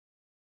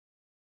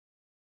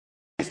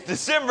It's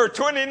December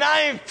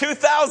 29th,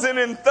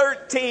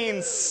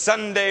 2013,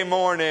 Sunday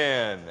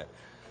morning.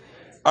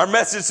 Our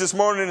message this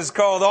morning is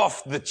called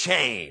Off the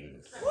Chain.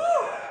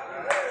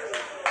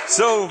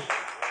 So,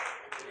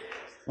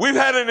 we've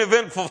had an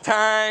eventful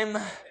time.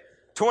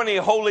 20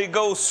 Holy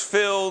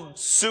Ghost-filled,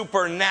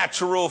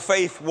 supernatural,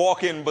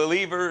 faith-walking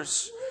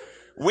believers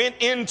went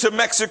into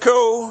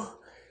Mexico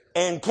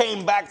and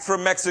came back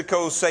from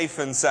Mexico safe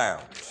and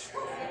sound.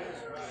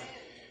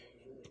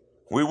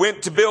 We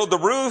went to build the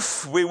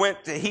roof, we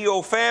went to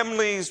heal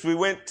families, we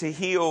went to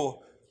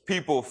heal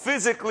people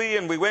physically,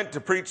 and we went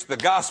to preach the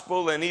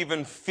gospel and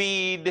even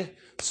feed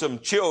some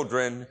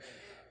children.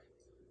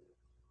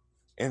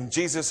 And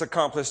Jesus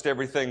accomplished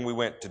everything we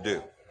went to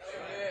do.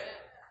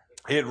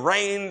 It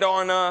rained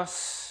on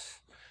us.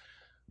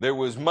 There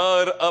was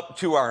mud up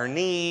to our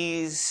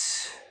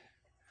knees.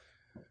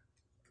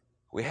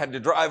 We had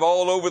to drive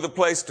all over the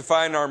place to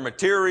find our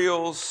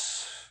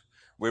materials.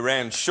 We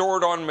ran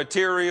short on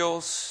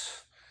materials.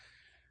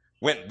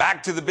 Went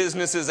back to the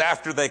businesses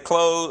after they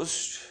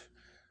closed,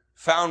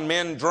 found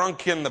men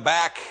drunk in the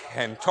back,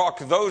 and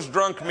talked those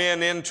drunk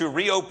men into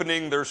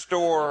reopening their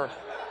store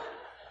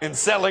and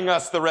selling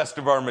us the rest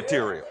of our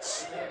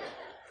materials.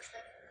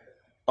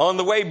 On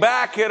the way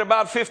back at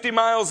about 50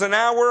 miles an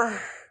hour,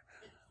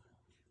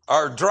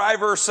 our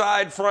driver's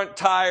side front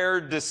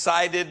tire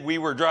decided we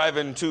were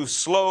driving too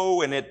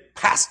slow and it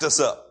passed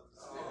us up.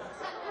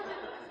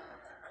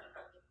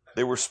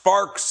 There were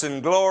sparks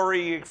and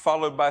glory,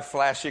 followed by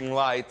flashing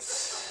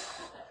lights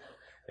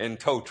and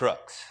tow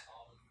trucks.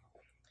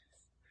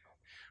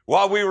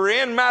 While we were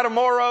in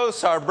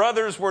Matamoros, our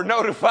brothers were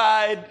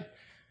notified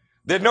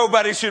that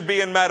nobody should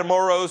be in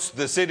Matamoros.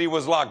 The city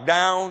was locked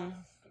down.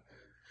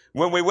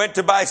 When we went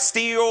to buy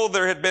steel,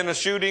 there had been a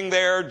shooting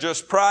there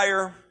just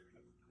prior.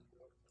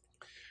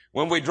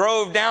 When we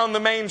drove down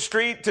the main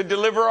street to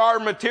deliver our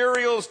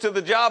materials to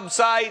the job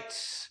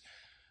sites,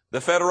 the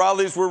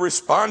federales were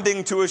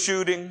responding to a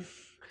shooting,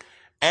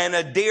 and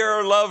a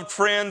dear loved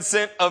friend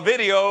sent a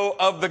video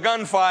of the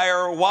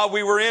gunfire while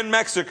we were in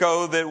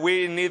Mexico that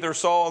we neither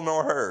saw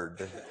nor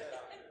heard.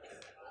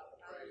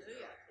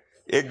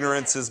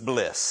 Ignorance is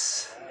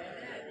bliss.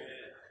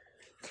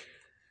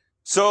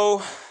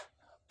 So,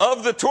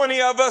 of the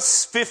 20 of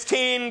us,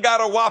 15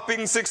 got a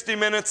whopping 60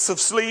 minutes of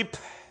sleep.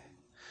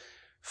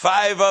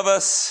 5 of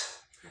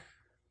us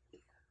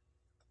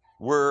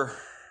were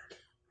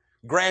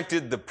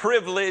granted the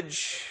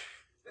privilege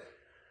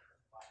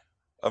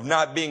of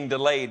not being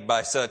delayed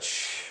by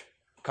such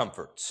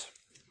comforts.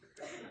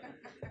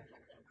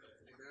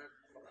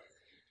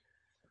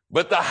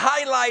 But the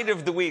highlight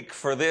of the week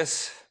for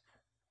this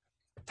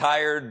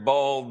tired,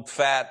 bald,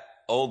 fat,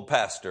 old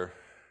pastor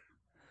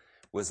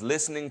was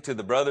listening to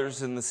the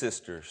brothers and the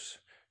sisters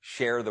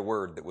share the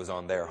word that was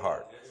on their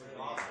heart.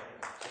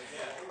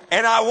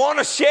 And I want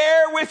to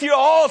share with you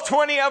all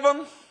 20 of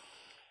them,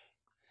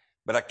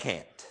 but I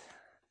can't.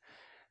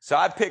 So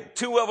I picked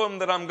 2 of them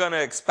that I'm going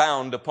to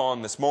expound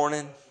upon this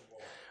morning.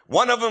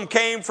 One of them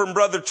came from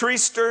Brother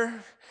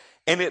Treaster,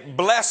 and it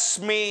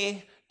blessed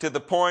me to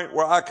the point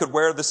where I could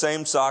wear the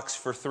same socks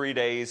for 3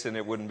 days and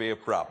it wouldn't be a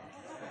problem.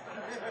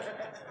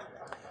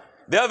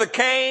 The other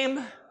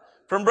came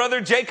from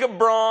Brother Jacob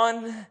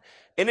Braun,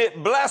 and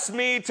it blessed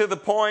me to the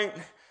point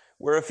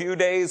where a few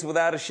days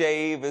without a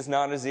shave is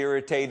not as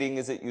irritating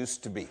as it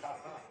used to be.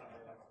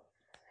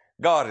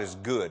 God is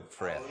good,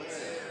 friends.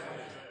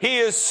 He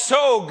is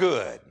so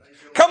good.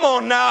 Come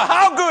on now,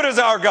 how good is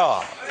our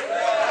God?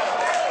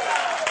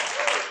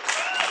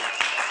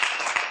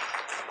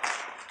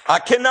 I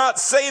cannot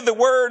say the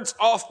words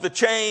off the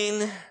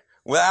chain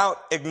without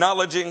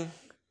acknowledging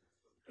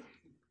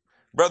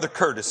Brother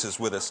Curtis is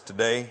with us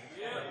today.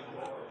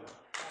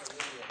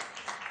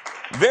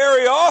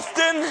 Very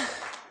often,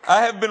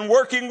 I have been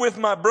working with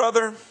my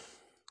brother,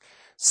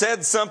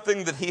 said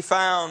something that he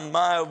found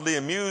mildly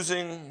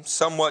amusing,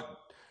 somewhat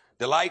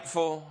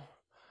delightful.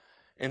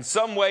 In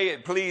some way,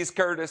 it pleased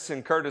Curtis,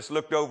 and Curtis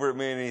looked over at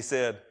me and he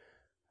said,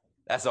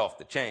 "That's off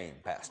the chain,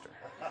 Pastor."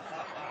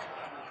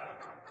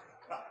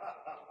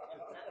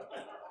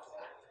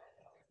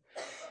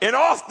 And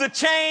off the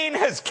chain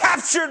has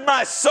captured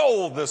my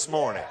soul this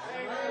morning.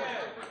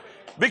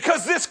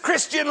 Because this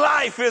Christian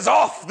life is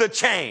off the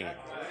chain.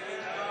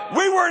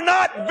 We were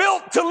not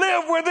built to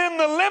live within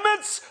the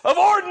limits of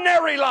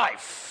ordinary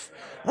life.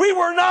 We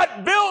were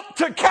not built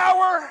to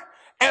cower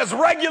as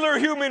regular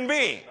human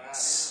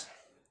beings.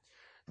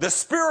 The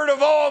Spirit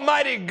of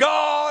Almighty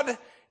God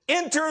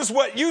enters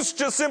what used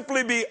to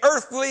simply be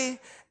earthly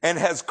and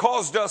has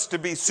caused us to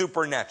be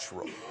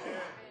supernatural.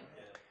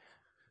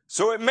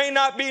 So it may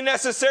not be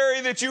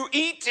necessary that you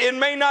eat, it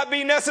may not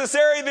be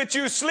necessary that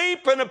you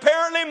sleep, and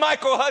apparently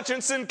Michael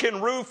Hutchinson can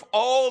roof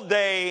all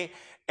day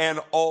and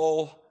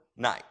all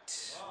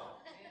night.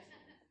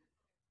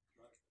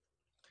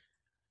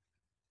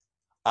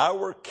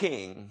 Our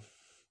King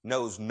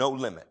knows no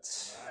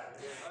limits.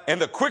 And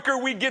the quicker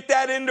we get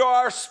that into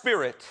our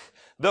spirit,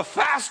 the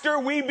faster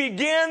we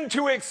begin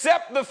to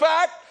accept the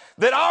fact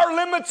that our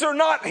limits are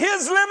not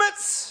His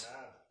limits.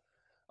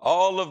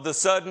 All of the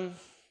sudden,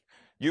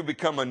 you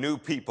become a new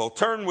people.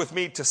 Turn with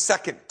me to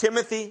 2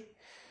 Timothy.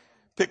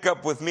 Pick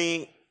up with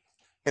me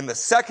in the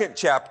 2nd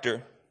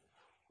chapter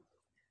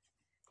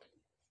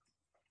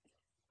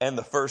and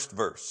the 1st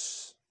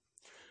verse.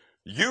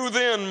 You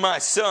then, my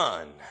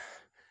son,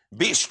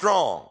 be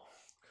strong.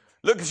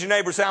 Look at your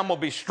neighbor, say, I'm going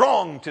to be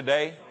strong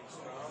today.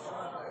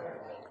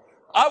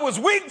 I was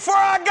weak before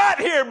I got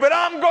here, but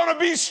I'm going to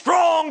be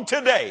strong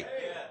today.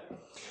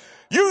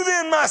 You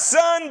then, my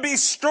son, be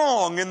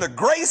strong in the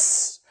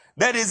grace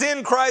that is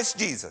in Christ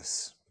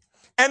Jesus.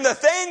 And the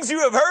things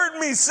you have heard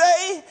me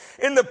say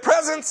in the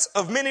presence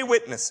of many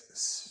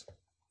witnesses,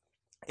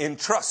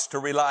 entrust to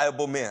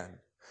reliable men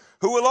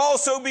who will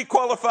also be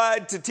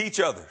qualified to teach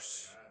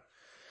others.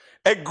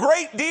 A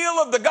great deal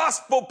of the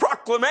gospel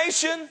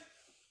proclamation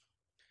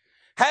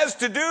has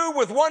to do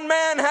with one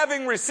man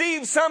having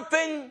received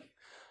something,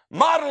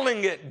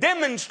 modeling it,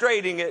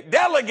 demonstrating it,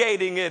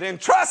 delegating it,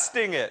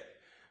 entrusting it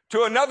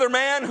to another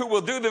man who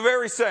will do the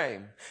very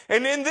same.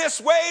 And in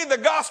this way, the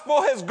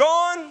gospel has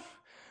gone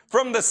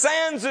from the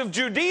sands of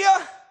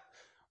Judea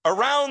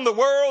around the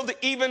world,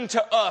 even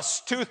to us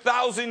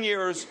 2,000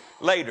 years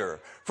later,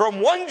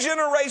 from one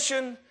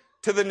generation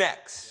to the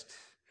next.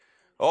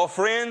 Oh,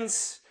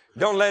 friends,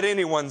 don't let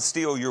anyone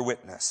steal your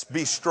witness.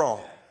 Be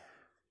strong.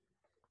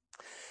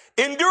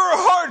 Endure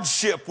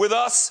hardship with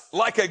us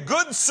like a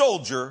good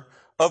soldier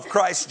of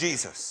Christ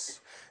Jesus.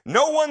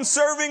 No one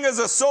serving as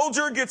a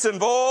soldier gets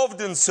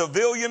involved in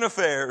civilian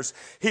affairs.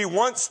 He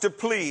wants to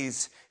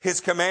please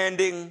his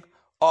commanding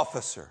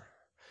officer.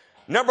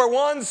 Number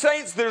one,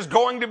 saints, there's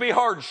going to be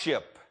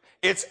hardship.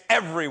 It's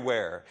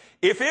everywhere.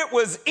 If it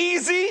was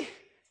easy,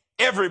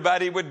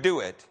 everybody would do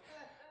it.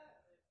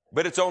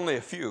 But it's only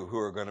a few who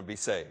are going to be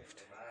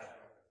saved.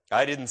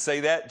 I didn't say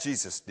that,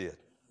 Jesus did.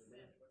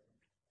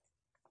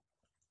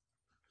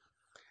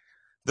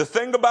 The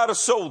thing about a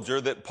soldier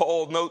that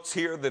Paul notes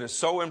here that is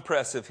so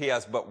impressive, he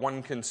has but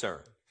one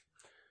concern.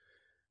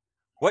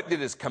 What did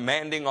his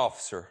commanding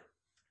officer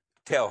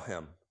tell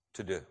him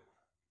to do?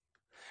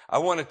 I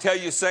want to tell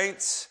you,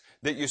 saints,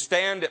 that you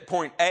stand at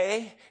point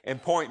A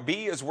and point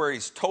B is where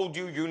he's told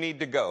you you need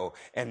to go.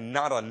 And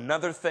not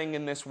another thing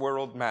in this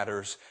world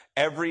matters.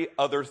 Every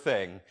other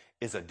thing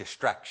is a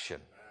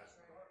distraction.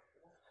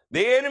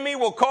 The enemy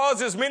will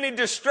cause as many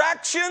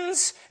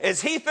distractions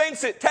as he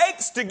thinks it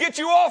takes to get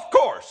you off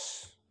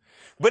course.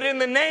 But in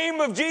the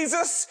name of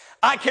Jesus,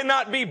 I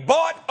cannot be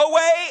bought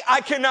away.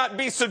 I cannot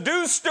be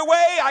seduced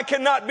away. I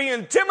cannot be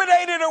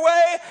intimidated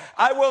away.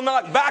 I will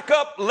not back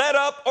up, let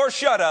up, or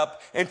shut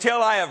up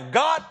until I have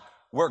got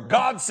where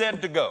God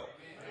said to go.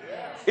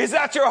 Is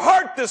that your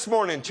heart this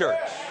morning, church?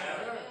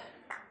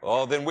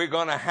 Oh, then we're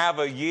going to have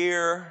a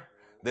year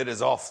that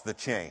is off the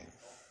chain.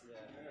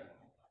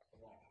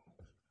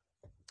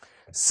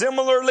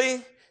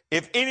 Similarly,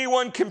 if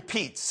anyone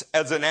competes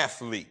as an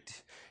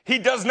athlete, he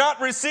does not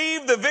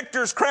receive the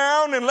victor's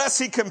crown unless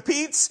he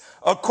competes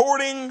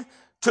according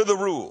to the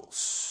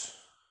rules.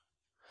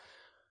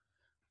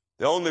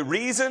 The only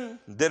reason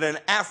that an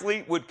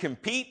athlete would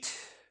compete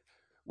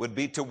would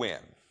be to win.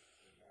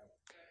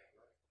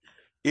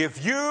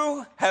 If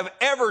you have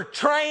ever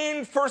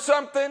trained for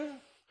something,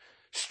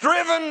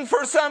 striven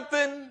for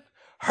something,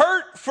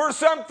 hurt for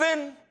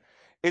something,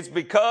 it's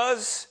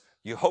because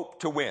you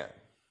hope to win.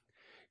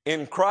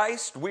 In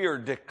Christ, we are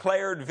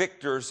declared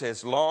victors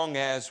as long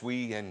as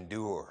we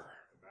endure.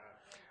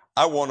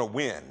 I want to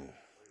win.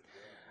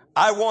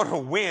 I want to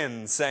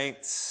win,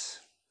 saints.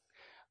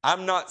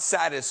 I'm not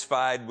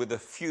satisfied with a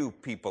few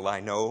people I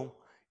know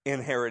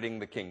inheriting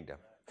the kingdom.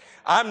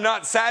 I'm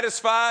not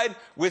satisfied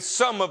with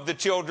some of the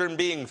children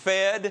being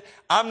fed.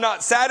 I'm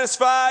not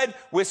satisfied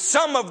with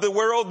some of the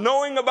world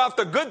knowing about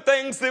the good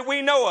things that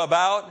we know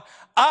about.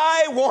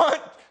 I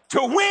want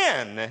to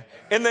win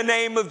in the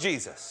name of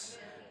Jesus.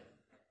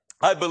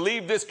 I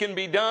believe this can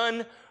be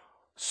done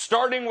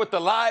starting with the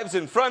lives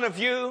in front of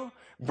you,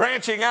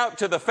 branching out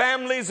to the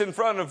families in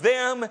front of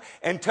them,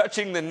 and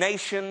touching the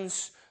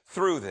nations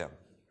through them.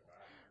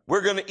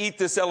 We're going to eat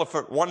this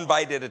elephant one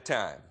bite at a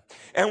time.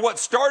 And what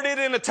started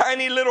in a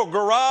tiny little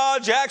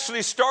garage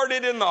actually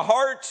started in the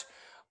heart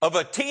of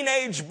a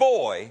teenage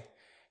boy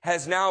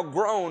has now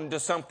grown to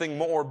something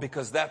more,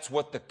 because that's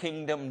what the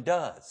kingdom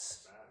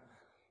does.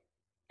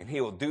 And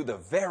he will do the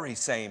very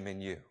same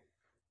in you.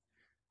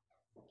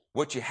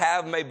 What you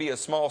have may be a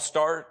small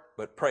start,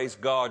 but praise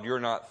God, you're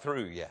not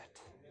through yet.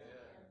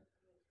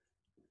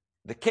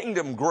 The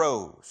kingdom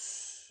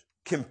grows.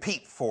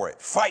 Compete for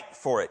it. Fight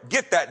for it.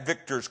 Get that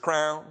victor's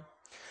crown.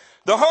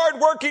 The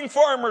hard-working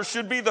farmer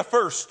should be the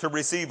first to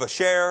receive a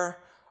share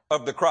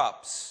of the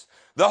crops.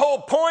 The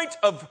whole point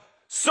of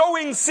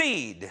sowing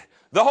seed,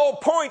 the whole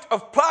point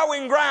of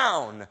plowing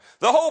ground,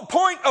 the whole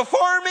point of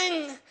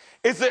farming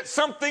is that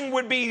something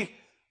would be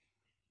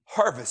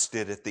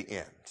harvested at the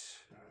end.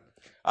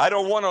 I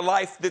don't want a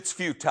life that's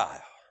futile.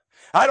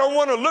 I don't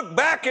want to look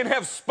back and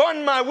have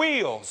spun my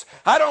wheels.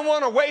 I don't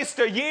want to waste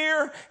a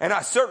year, and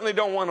I certainly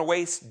don't want to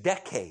waste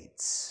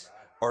decades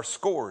or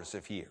scores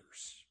of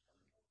years.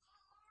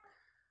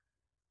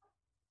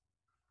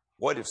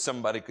 What if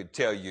somebody could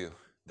tell you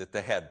that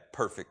they had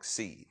perfect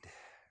seed?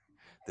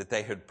 that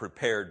they had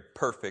prepared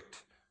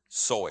perfect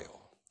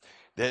soil,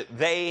 that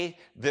they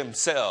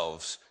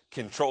themselves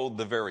controlled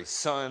the very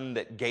sun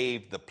that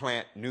gave the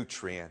plant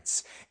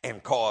nutrients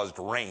and caused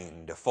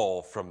rain to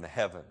fall from the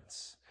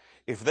heavens.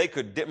 If they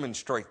could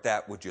demonstrate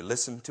that, would you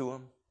listen to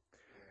them?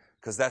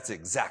 Because that's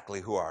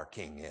exactly who our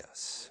King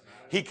is.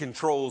 He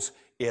controls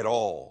it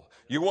all.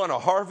 You want a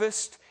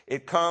harvest?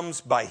 It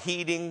comes by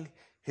heeding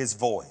his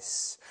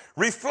voice.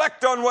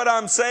 Reflect on what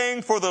I'm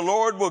saying, for the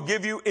Lord will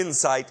give you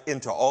insight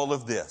into all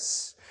of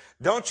this.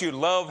 Don't you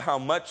love how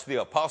much the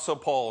Apostle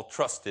Paul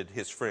trusted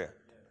his friend?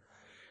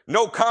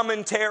 No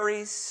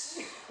commentaries,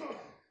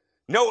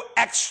 no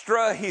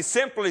extra. He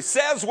simply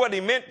says what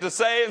he meant to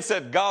say and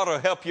said, God will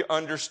help you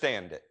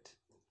understand it.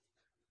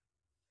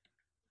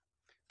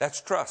 That's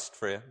trust,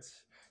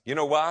 friends. You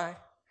know why?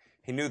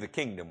 He knew the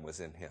kingdom was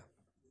in him.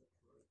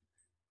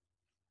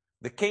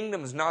 The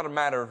kingdom is not a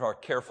matter of our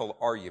careful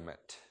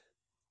argument.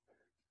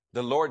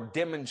 The Lord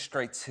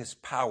demonstrates his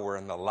power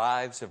in the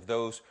lives of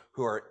those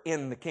who are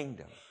in the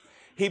kingdom.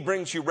 He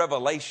brings you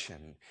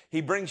revelation.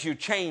 He brings you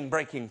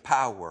chain-breaking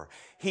power.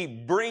 He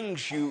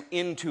brings you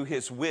into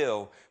his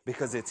will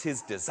because it's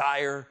his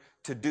desire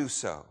to do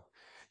so.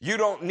 You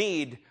don't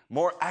need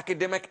more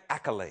academic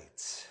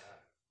accolades.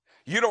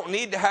 You don't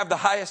need to have the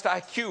highest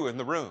IQ in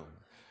the room.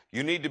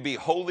 You need to be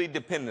wholly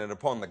dependent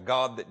upon the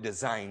God that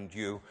designed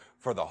you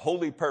for the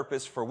holy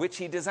purpose for which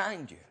he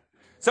designed you.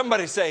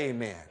 Somebody say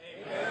amen.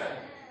 Amen.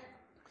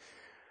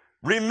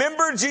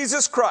 Remember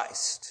Jesus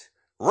Christ,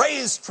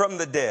 raised from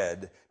the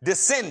dead,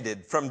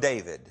 descended from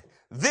David.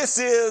 This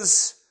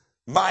is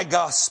my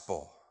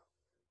gospel,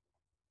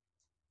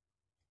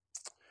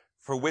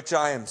 for which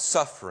I am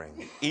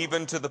suffering,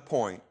 even to the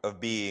point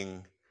of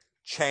being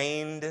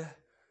chained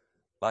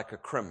like a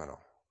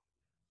criminal.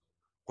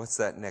 What's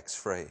that next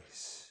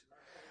phrase?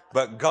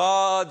 But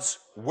God's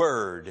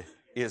word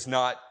is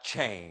not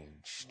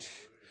changed.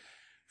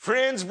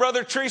 Friends,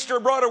 Brother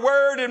Treaster brought a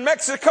word in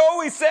Mexico.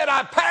 He said,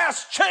 I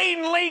passed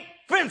chain link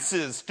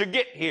fences to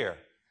get here.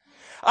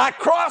 I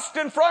crossed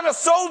in front of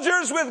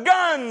soldiers with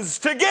guns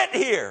to get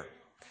here.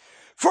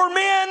 For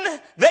men,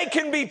 they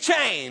can be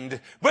chained,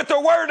 but the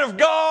word of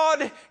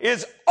God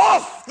is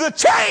off the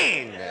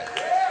chain.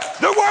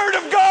 The word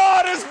of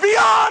God is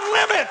beyond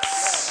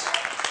limits.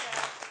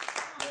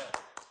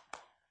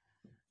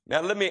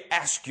 Now let me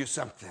ask you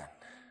something.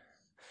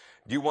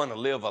 Do you want to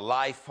live a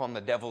life on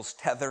the devil's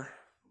tether?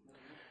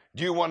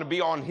 Do you want to be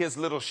on his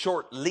little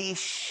short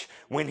leash?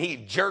 When he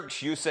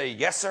jerks, you say,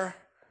 yes, sir.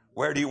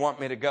 Where do you want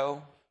me to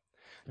go?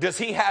 Does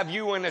he have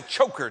you in a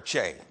choker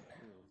chain?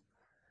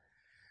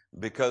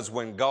 Because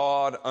when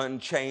God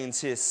unchains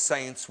his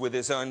saints with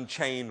his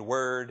unchained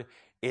word,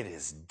 it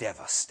is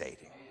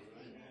devastating.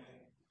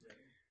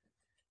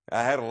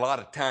 I had a lot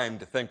of time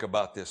to think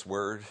about this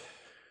word.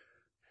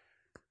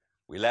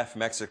 We left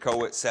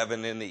Mexico at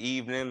 7 in the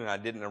evening, and I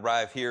didn't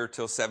arrive here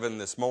till 7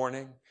 this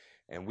morning.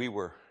 And we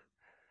were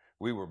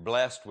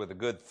blessed with a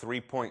good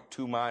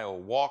 3.2 mile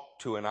walk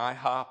to an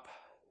IHOP,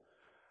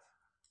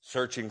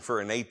 searching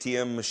for an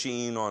ATM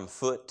machine on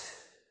foot.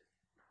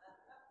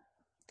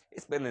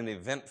 It's been an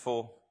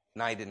eventful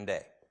night and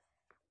day.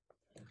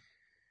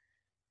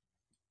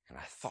 And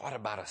I thought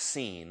about a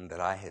scene that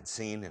I had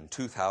seen in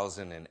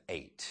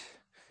 2008,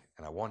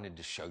 and I wanted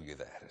to show you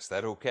that. Is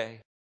that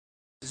okay?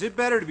 Is it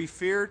better to be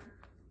feared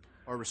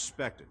or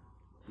respected?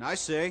 And I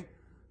say,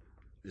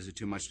 is it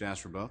too much to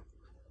ask for both?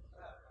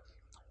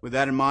 With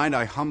that in mind,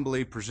 I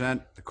humbly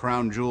present the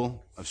crown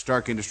jewel of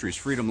Stark Industries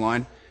Freedom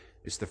Line.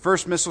 It's the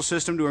first missile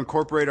system to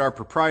incorporate our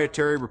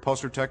proprietary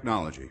repulsor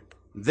technology.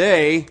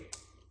 They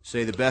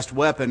say the best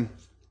weapon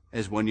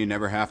is one you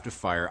never have to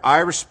fire. I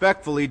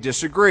respectfully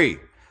disagree.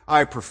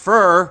 I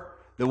prefer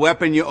the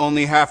weapon you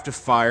only have to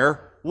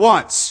fire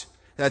once.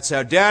 That's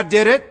how Dad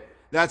did it.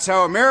 That's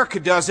how America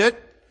does it.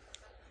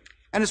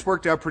 And it's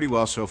worked out pretty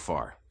well so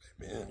far.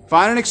 Amen.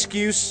 Find an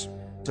excuse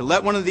to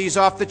let one of these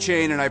off the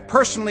chain, and I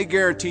personally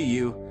guarantee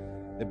you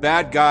the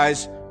bad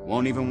guys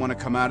won't even want to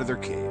come out of their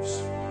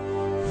caves.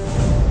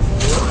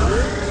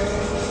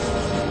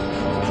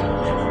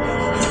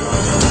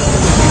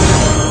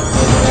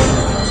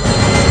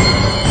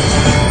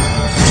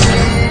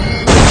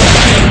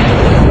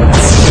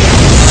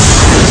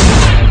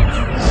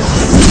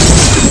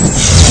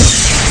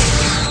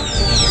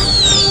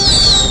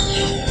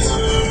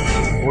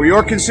 For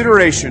your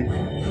consideration,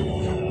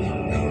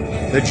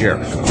 the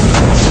Jericho.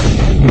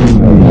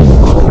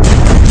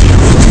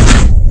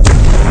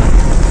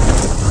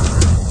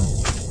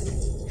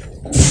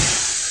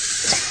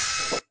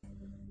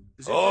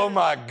 Oh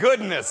my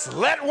goodness,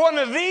 let one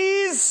of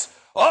these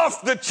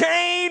off the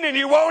chain and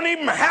you won't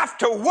even have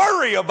to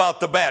worry about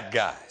the bad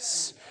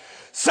guys.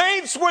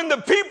 Saints, when the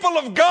people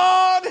of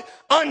God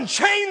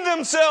unchain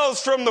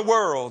themselves from the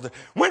world,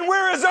 when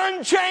we're as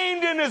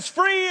unchained and as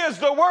free as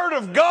the Word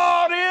of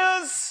God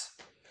is,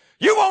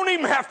 you won't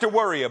even have to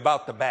worry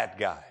about the bad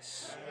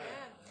guys.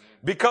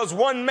 Because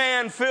one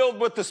man filled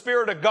with the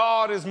Spirit of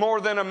God is more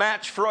than a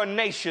match for a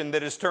nation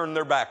that has turned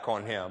their back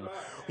on him.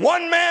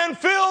 One man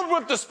filled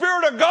with the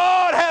Spirit of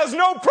God has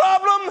no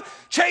problem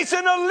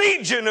chasing a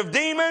legion of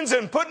demons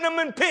and putting them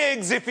in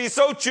pigs if he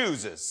so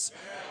chooses.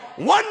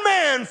 One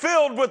man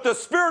filled with the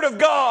Spirit of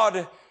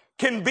God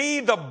can be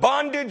the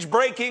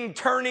bondage-breaking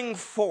turning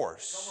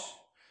force.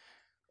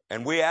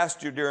 And we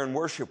asked you during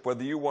worship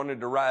whether you wanted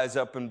to rise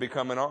up and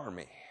become an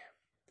army.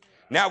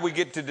 Now we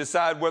get to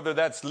decide whether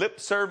that's lip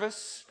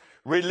service,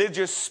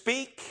 religious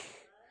speak,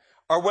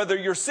 or whether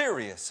you're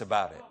serious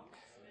about it.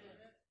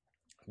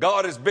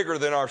 God is bigger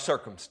than our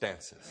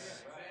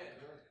circumstances.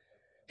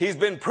 He's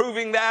been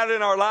proving that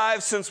in our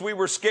lives since we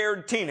were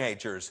scared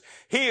teenagers.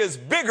 He is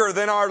bigger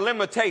than our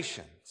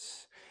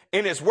limitations,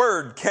 and His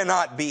word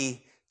cannot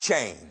be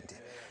chained.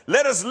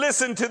 Let us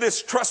listen to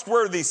this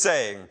trustworthy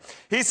saying.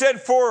 He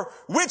said, "For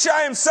which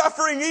I am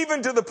suffering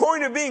even to the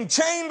point of being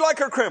chained like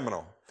a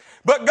criminal.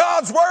 But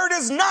God's word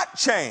is not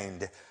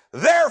chained.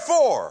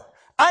 Therefore,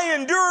 I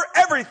endure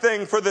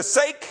everything for the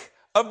sake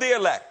of the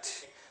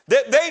elect,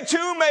 that they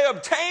too may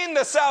obtain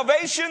the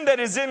salvation that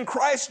is in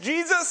Christ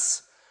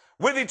Jesus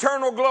with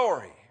eternal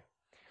glory.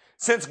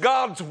 Since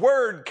God's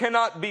word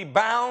cannot be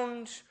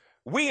bound,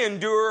 we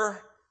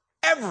endure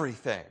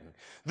everything.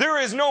 There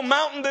is no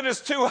mountain that is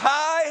too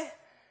high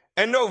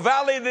and no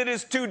valley that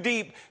is too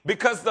deep,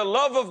 because the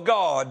love of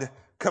God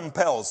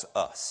compels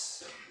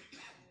us."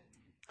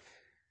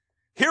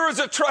 Here is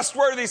a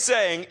trustworthy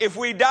saying: if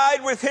we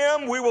died with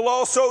Him, we will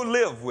also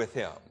live with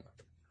Him.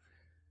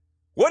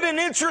 What an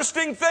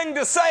interesting thing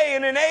to say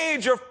in an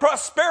age of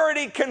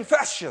prosperity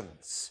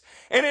confessions,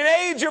 in an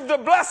age of the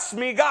bless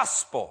me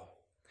gospel,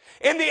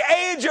 in the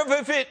age of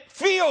if it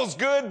feels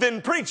good,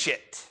 then preach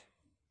it.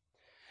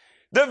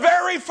 The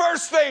very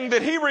first thing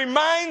that He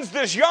reminds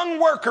this young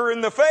worker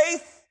in the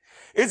faith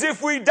is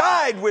if we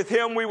died with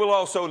Him, we will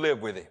also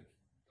live with Him.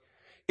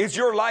 Is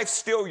your life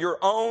still your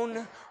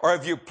own, or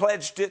have you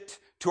pledged it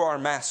to our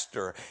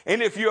Master?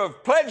 And if you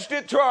have pledged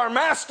it to our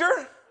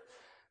Master,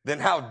 then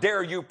how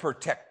dare you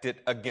protect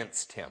it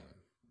against Him?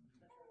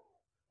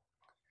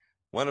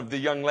 One of the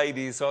young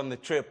ladies on the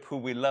trip who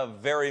we love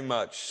very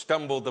much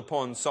stumbled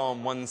upon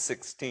Psalm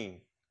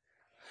 116,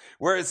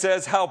 where it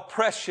says, "How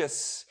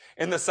precious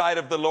in the sight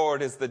of the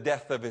Lord is the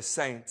death of His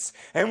saints."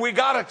 And we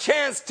got a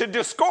chance to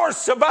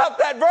discourse about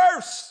that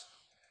verse.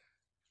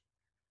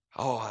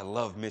 Oh, I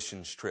love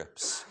missions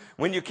trips.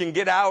 When you can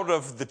get out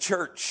of the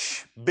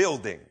church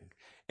building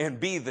and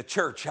be the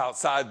church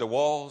outside the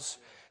walls.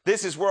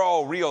 This is where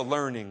all real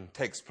learning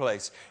takes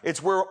place.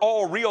 It's where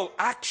all real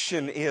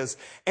action is.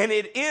 And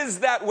it is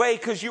that way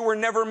because you were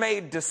never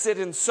made to sit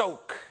and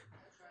soak.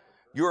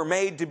 You were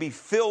made to be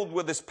filled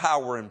with His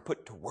power and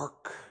put to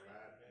work.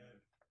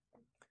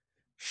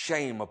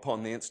 Shame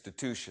upon the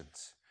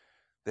institutions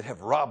that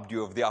have robbed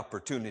you of the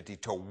opportunity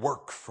to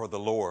work for the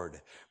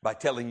Lord by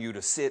telling you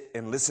to sit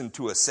and listen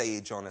to a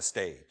sage on a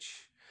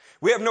stage.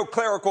 We have no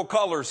clerical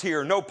colors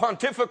here, no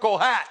pontifical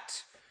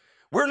hat.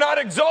 We're not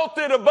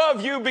exalted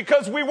above you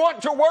because we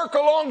want to work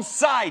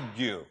alongside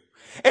you.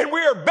 And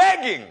we are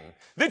begging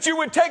that you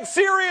would take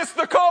serious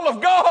the call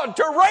of God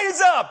to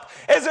raise up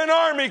as an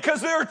army,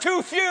 because there are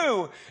too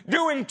few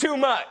doing too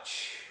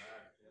much.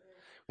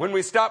 When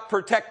we stop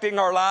protecting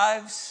our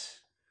lives,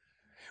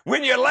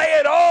 when you lay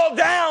it all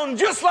down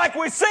just like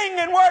we sing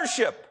in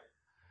worship,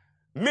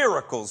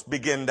 miracles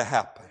begin to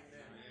happen.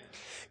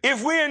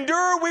 If we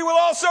endure, we will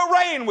also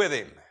reign with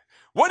Him.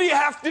 What do you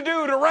have to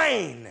do to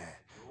reign?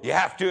 You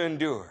have to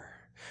endure.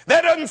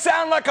 That doesn't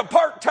sound like a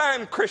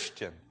part-time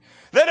Christian.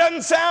 That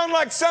doesn't sound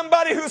like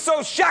somebody who's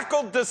so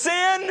shackled to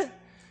sin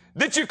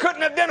that you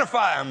couldn't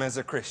identify him as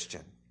a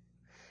Christian.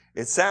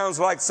 It sounds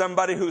like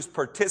somebody who's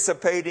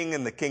participating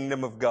in the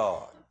kingdom of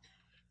God.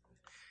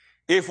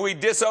 If we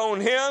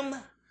disown Him,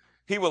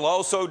 He will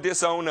also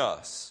disown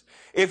us.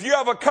 If you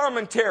have a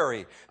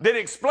commentary that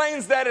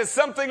explains that as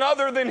something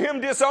other than Him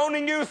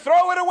disowning you,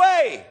 throw it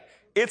away.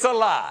 It's a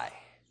lie.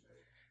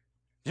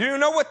 Do you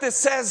know what this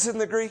says in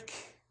the Greek?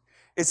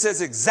 It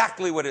says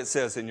exactly what it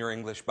says in your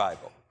English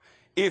Bible.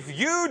 If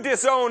you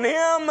disown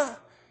Him,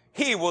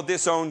 He will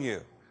disown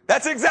you.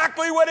 That's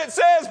exactly what it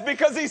says,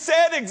 because He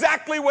said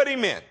exactly what He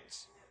meant.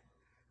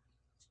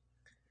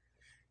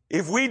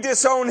 If we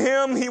disown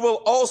Him, He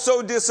will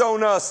also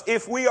disown us.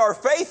 If we are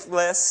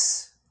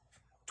faithless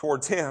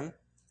towards Him,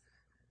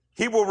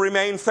 He will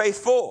remain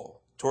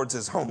faithful towards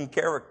His own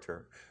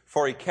character,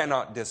 for He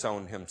cannot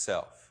disown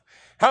Himself.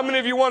 How many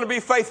of you want to be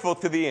faithful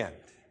to the end?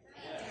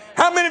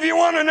 How many of you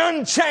want an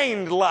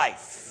unchained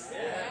life?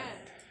 Yeah.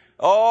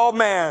 Oh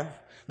man,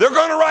 they're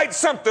going to write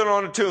something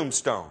on a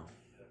tombstone.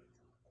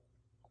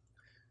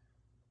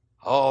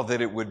 Oh,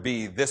 that it would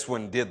be, this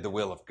one did the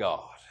will of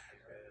God.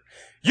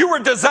 You were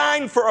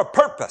designed for a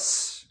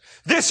purpose.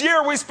 This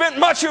year we spent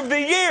much of the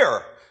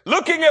year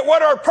looking at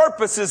what our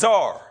purposes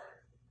are.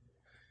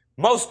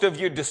 Most of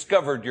you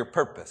discovered your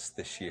purpose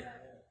this year.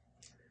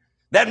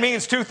 That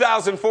means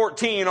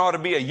 2014 ought to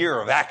be a year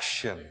of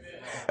action.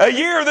 A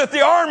year that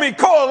the army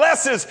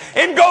coalesces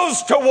and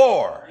goes to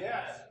war.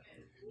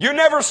 You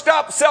never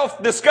stop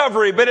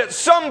self-discovery, but at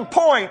some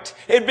point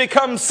it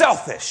becomes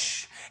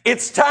selfish.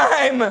 It's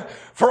time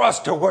for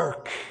us to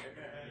work.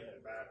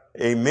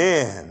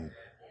 Amen.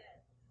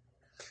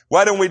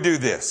 Why don't we do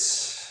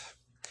this?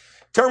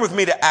 Turn with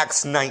me to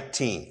Acts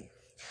 19.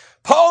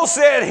 Paul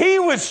said he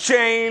was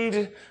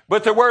chained,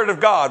 but the word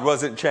of God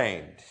wasn't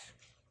chained.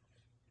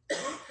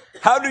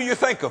 How do you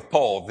think of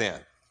Paul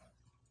then?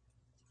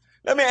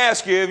 Let me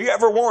ask you, have you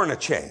ever worn a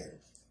chain?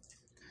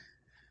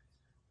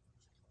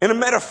 In a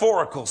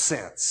metaphorical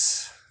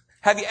sense,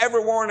 have you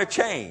ever worn a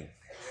chain?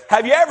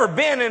 Have you ever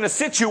been in a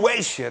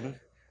situation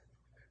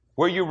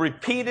where you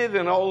repeated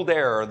an old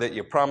error that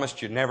you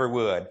promised you never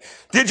would?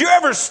 Did you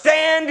ever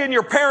stand in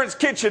your parents'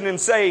 kitchen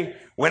and say,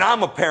 when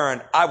I'm a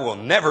parent, I will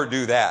never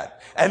do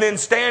that? And then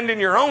stand in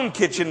your own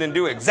kitchen and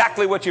do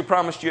exactly what you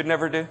promised you'd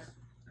never do?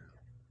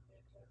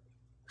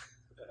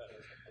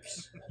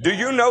 Do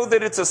you know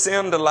that it's a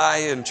sin to lie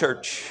in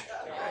church?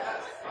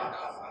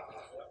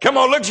 Come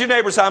on, look at your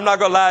neighbor and say, I'm not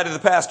going to lie to the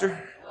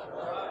pastor.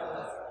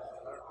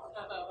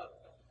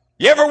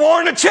 You ever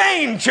worn a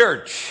chain,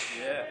 church?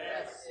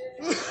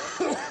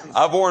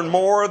 I've worn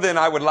more than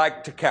I would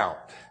like to count.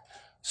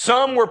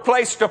 Some were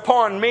placed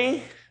upon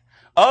me.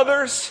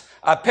 Others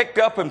I picked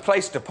up and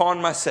placed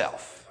upon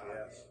myself.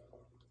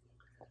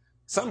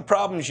 Some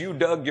problems you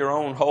dug your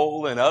own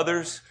hole, and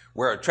others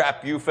were a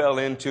trap you fell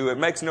into. It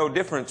makes no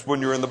difference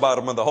when you're in the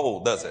bottom of the hole,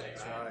 does it?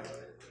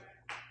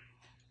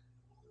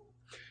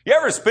 You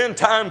ever spend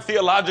time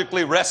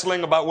theologically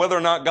wrestling about whether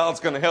or not God's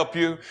going to help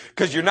you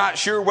because you're not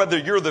sure whether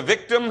you're the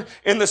victim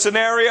in the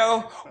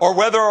scenario or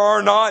whether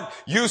or not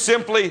you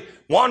simply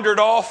wandered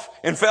off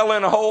and fell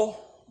in a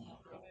hole?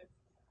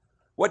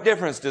 What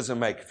difference does it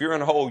make? If you're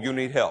in a hole, you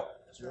need help.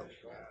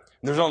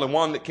 There's only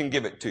one that can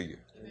give it to you.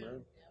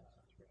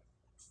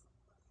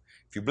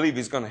 If you believe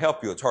he's going to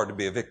help you, it's hard to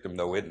be a victim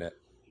though, isn't it?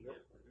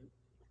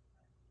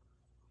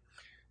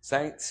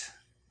 Saints,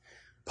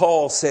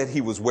 Paul said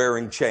he was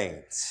wearing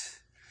chains.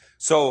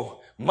 So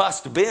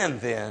must have been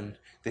then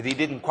that he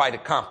didn't quite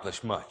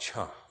accomplish much,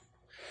 huh?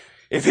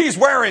 If he's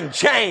wearing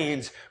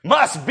chains,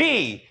 must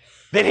be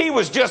that he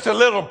was just a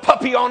little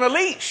puppy on a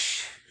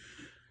leash.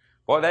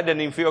 Boy, that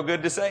doesn't even feel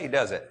good to say,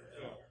 does it?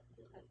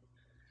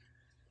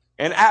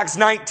 In Acts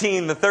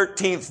 19, the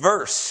 13th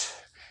verse,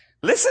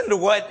 listen to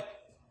what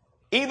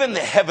even the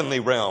heavenly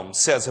realm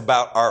says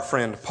about our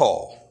friend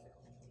Paul.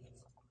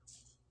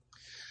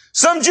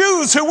 Some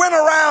Jews who went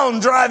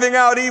around driving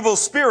out evil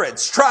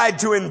spirits tried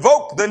to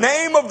invoke the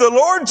name of the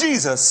Lord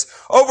Jesus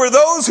over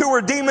those who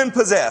were demon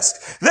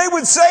possessed. They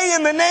would say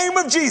in the name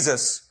of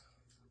Jesus,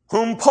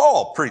 whom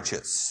Paul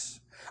preaches,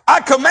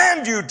 I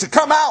command you to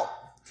come out.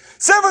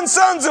 7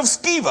 sons of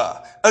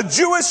Sceva, a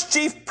Jewish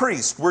chief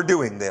priest, were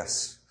doing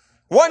this.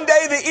 One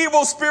day the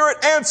evil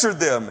spirit answered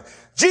them,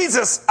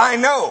 Jesus, I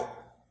know,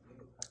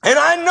 and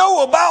I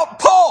know about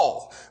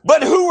Paul,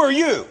 but who are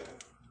you?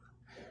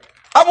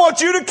 I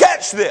want you to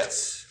catch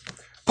this.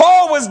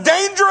 Paul was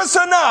dangerous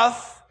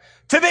enough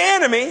to the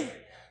enemy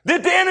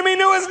that the enemy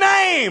knew his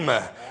name.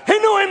 He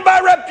knew him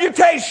by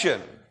reputation.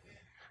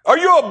 Are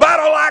you a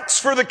battle axe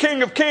for the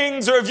King of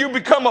Kings, or have you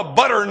become a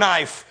butter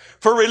knife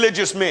for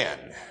religious men?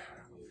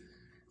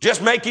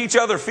 Just make each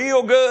other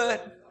feel good,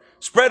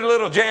 spread a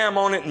little jam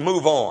on it, and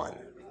move on.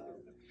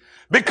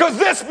 Because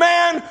this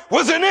man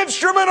was an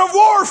instrument of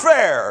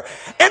warfare,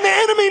 and the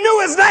enemy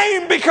knew his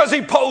name because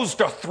he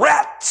posed a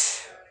threat.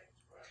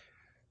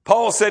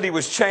 Paul said he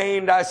was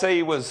chained. I say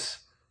he was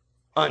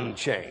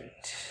unchained.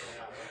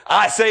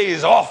 I say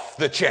he's off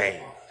the chain.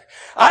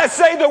 I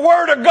say the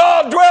word of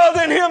God dwelled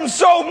in him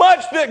so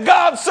much that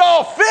God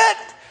saw fit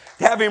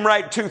to have him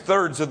write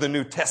 2/3 of the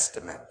New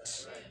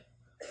Testament.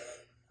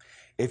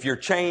 If you're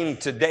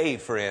chained today,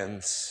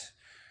 friends,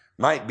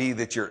 might be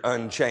that you're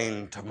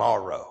unchained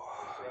tomorrow.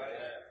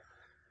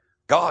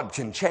 God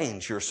can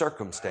change your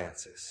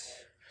circumstances.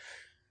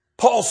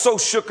 Paul so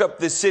shook up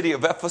this city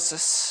of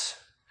Ephesus,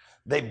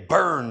 they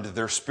burned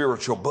their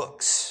spiritual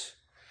books.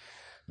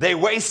 They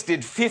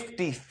wasted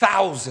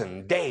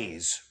 50,000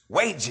 days'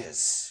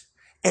 wages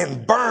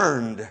and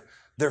burned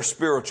their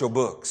spiritual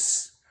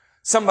books.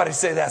 Somebody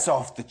say that's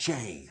off the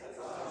chain.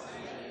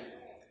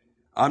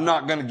 I'm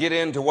not going to get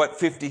into what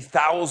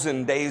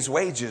 50,000 days'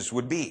 wages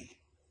would be.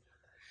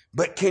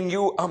 But can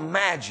you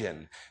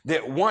imagine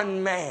that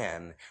one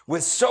man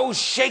was so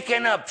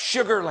shaken up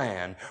Sugar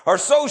Land or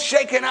so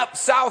shaken up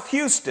South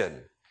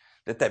Houston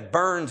that they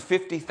burned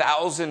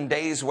 50,000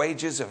 days'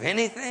 wages of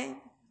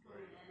anything?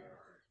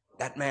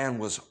 That man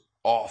was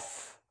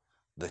off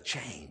the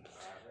chain.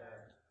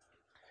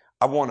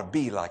 I want to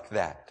be like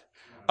that.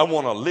 I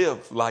want to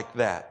live like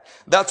that.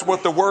 That's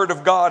what the Word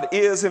of God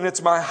is, and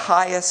it's my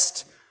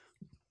highest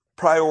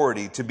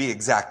priority to be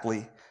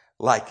exactly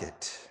like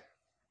it.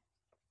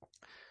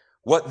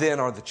 What then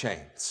are the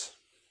chains?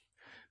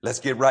 Let's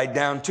get right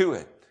down to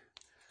it.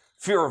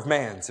 Fear of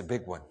man's a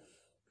big one.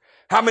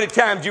 How many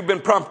times you've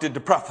been prompted to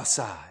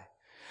prophesy?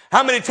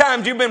 How many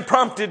times you've been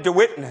prompted to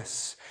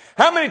witness?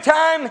 How many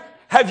times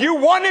have you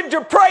wanted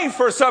to pray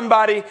for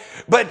somebody,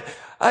 but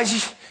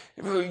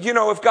You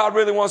know, if God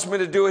really wants me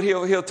to do it,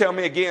 he'll tell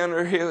me again,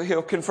 or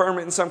he'll confirm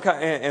it in some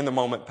kind, and the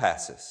moment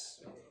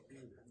passes.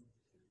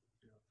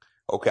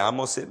 Okay, I'm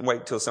going to sit and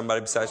wait till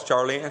somebody besides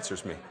Charlie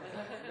answers me.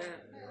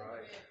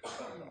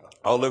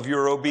 All of you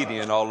are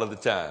obedient all of the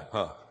time,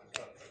 huh?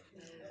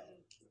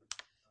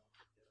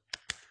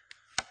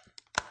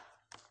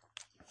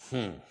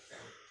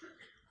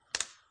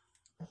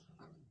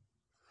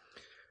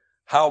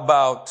 How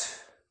about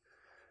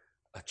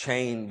a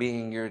chain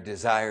being your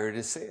desire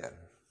to sin?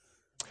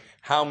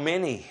 How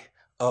many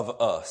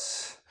of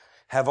us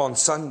have on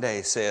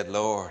Sunday said,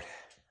 Lord,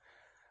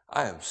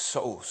 I am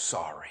so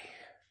sorry.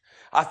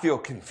 I feel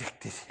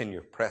convicted in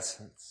your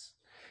presence.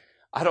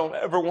 I don't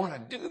ever want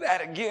to do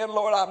that again,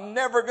 Lord. I'm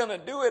never going to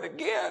do it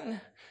again.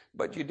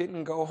 But you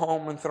didn't go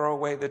home and throw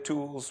away the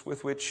tools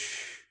with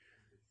which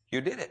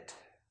you did it.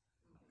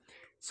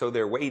 So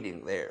they're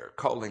waiting there,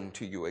 calling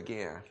to you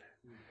again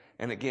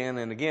and again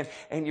and again.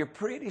 And you're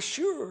pretty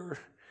sure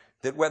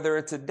that whether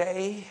it's a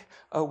day,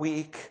 a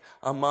week,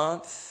 a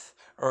month,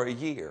 or a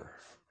year,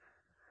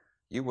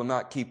 you will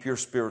not keep your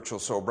spiritual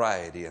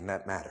sobriety in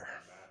that matter.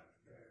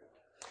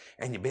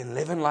 And you've been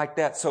living like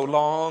that so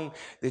long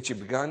that you've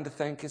begun to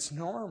think it's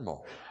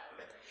normal.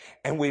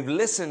 And we've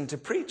listened to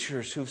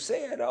preachers who've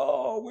said,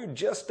 oh, we're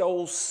just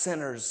old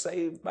sinners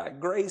saved by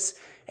grace.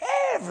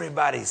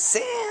 Everybody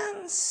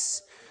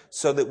sins.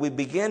 So that we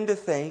begin to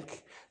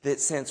think that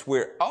since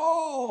we're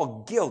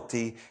all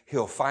guilty,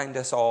 he'll find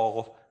us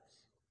all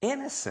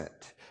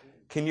innocent.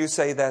 Can you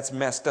say that's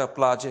messed up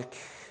logic?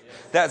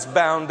 That's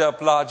bound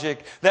up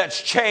logic.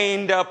 That's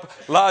chained up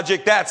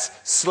logic. That's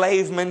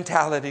slave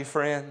mentality,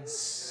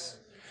 friends.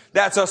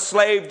 That's a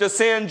slave to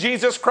sin.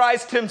 Jesus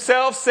Christ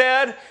himself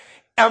said,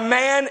 a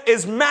man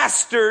is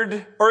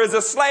mastered or is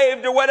a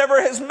slave to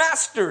whatever has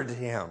mastered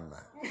him.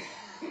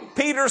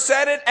 Peter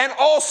said it, and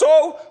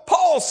also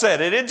Paul said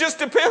it. It just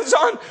depends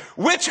on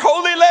which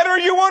holy letter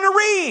you want to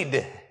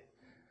read.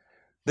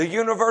 The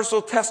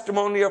universal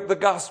testimony of the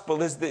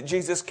gospel is that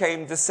Jesus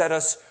came to set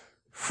us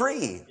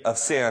free of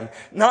sin,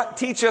 not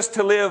teach us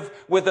to live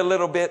with a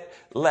little bit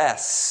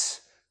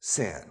less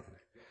sin.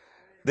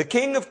 The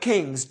King of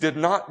Kings did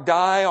not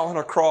die on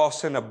a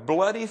cross in a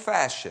bloody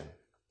fashion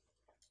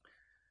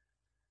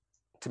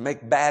to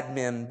make bad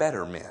men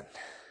better men.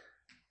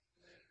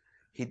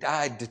 He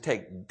died to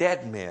take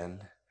dead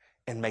men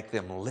and make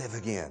them live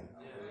again.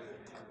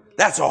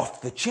 That's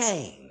off the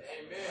chain.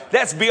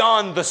 That's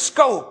beyond the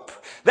scope.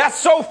 That's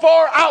so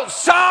far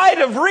outside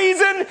of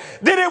reason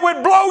that it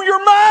would blow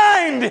your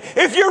mind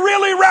if you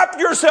really wrap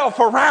yourself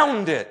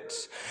around it.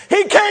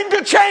 He came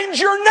to change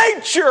your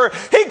nature.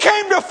 He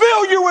came to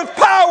fill you with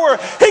power.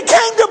 He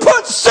came to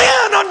put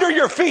sin under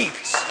your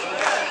feet.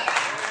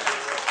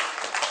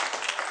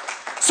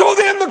 So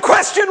then the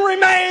question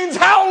remains,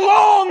 how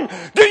long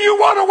do you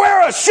want to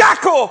wear a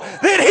shackle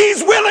that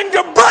he's willing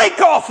to break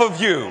off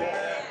of you?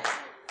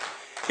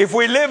 If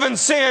we live in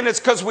sin, it's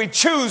because we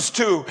choose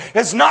to.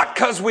 It's not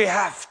because we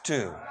have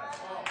to.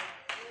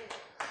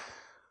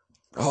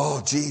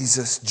 Oh,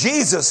 Jesus.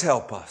 Jesus,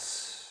 help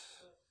us.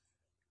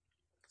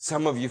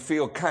 Some of you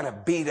feel kind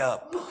of beat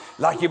up,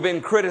 like you've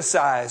been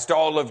criticized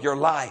all of your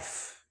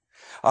life.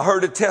 I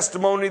heard a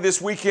testimony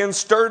this weekend,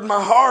 stirred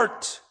my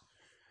heart,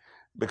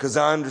 because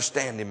I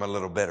understand him a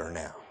little better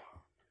now.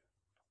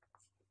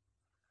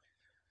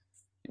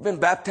 You've been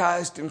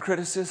baptized in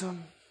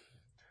criticism.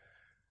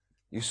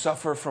 You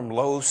suffer from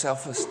low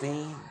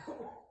self-esteem.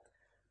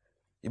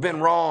 You've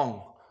been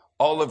wrong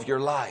all of your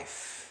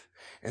life.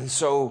 And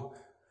so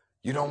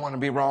you don't want to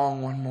be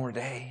wrong one more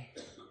day.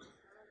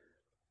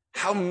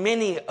 How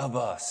many of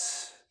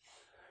us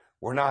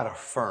were not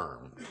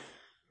affirmed?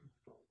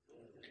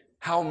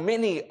 How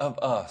many of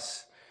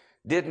us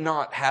did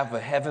not have a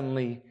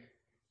heavenly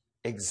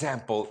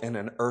example in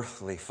an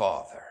earthly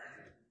father?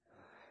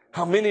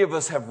 How many of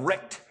us have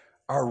wrecked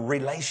our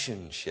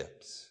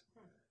relationships?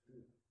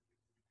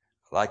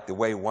 I like the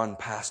way one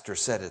pastor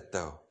said it,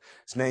 though.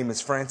 His name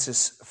is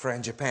Francis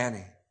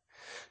Frangipani.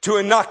 To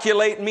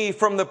inoculate me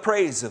from the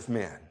praise of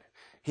men,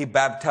 he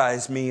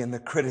baptized me in the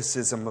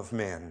criticism of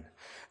men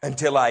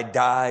until I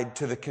died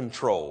to the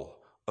control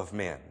of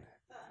men.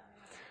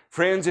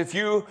 Friends, if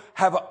you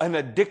have an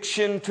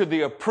addiction to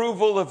the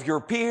approval of your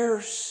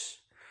peers,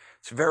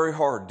 it's very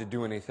hard to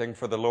do anything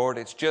for the Lord.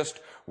 It's just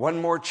one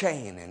more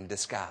chain in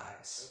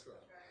disguise.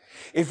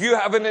 If you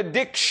have an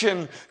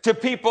addiction to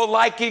people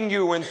liking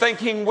you and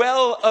thinking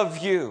well of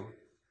you,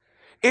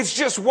 it's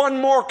just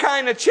one more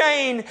kind of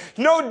chain,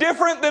 no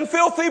different than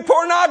filthy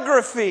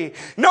pornography,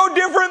 no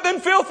different than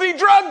filthy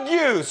drug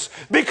use,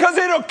 because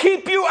it'll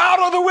keep you out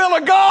of the will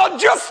of God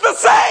just the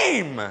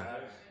same.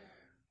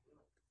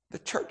 The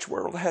church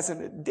world has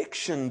an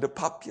addiction to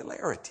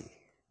popularity.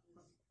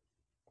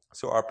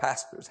 So our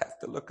pastors have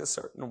to look a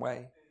certain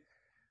way.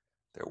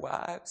 Their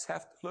wives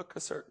have to look a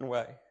certain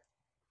way.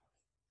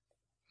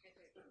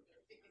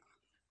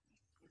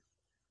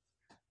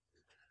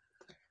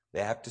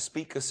 They have to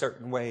speak a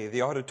certain way.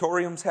 The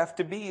auditoriums have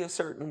to be a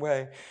certain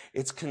way.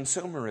 It's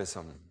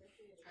consumerism.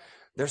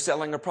 They're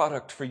selling a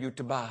product for you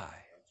to buy.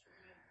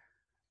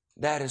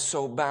 that is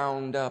so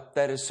bound up,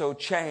 that is so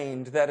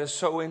chained, that is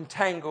so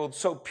entangled,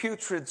 so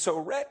putrid, so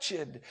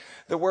wretched.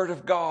 The Word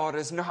of God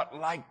is not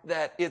like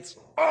that. It's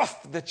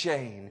off the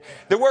chain.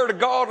 The Word of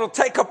God will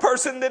take a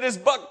person that is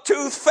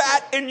buck-tooth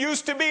fat and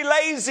used to be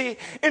lazy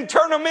and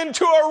turn them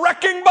into a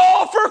wrecking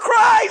ball for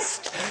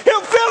Christ.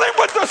 He'll fill him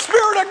with the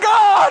Spirit of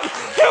God.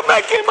 He'll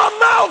make him a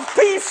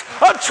mouthpiece,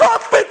 a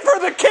trumpet for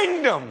the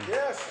kingdom.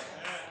 Yes.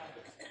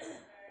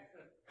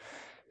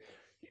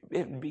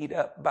 Been beat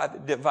up by the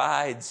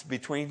divides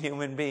between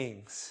human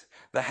beings,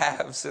 the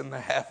haves and the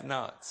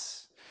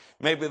have-nots.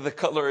 Maybe the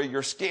color of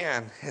your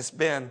skin has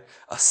been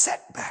a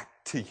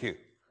setback to you.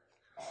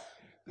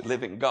 The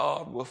living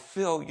God will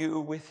fill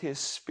you with His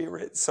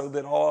Spirit so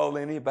that all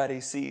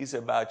anybody sees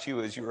about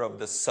you is you're of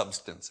the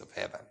substance of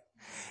heaven.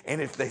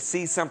 And if they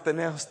see something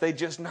else, they're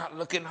just not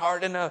looking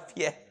hard enough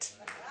yet.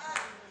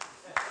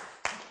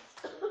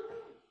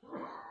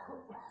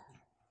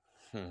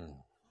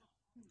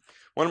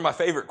 One of my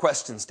favorite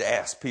questions to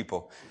ask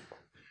people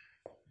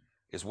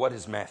is, what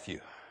is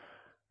Matthew?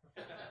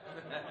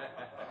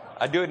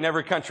 I do it in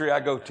every country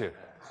I go to.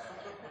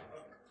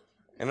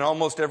 And in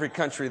almost every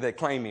country they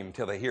claim him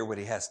until they hear what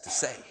he has to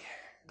say.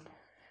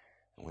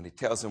 And when he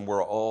tells them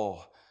we're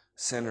all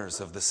sinners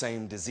of the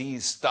same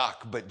disease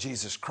stock, but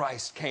Jesus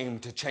Christ came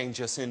to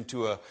change us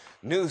into a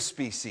new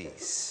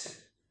species.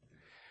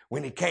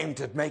 When he came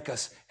to make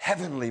us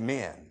heavenly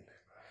men,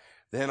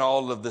 then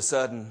all of a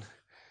sudden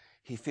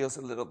he feels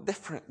a little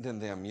different than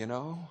them, you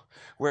know.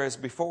 Whereas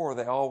before,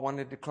 they all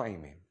wanted to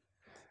claim him.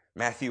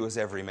 Matthew is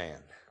every man.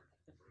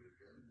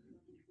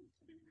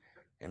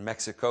 In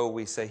Mexico,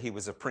 we say he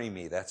was a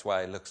preemie. That's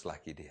why he looks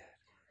like he did.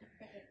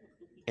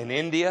 In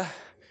India,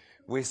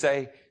 we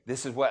say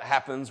this is what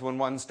happens when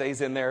one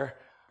stays in there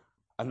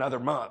another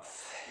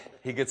month.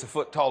 He gets a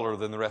foot taller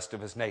than the rest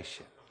of his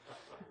nation.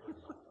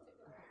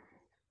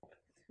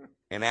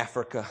 In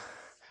Africa,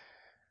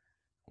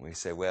 we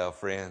say, well,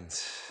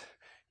 friends,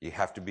 you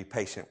have to be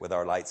patient with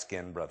our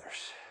light-skinned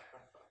brothers.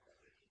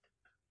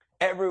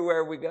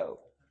 Everywhere we go.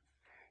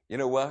 You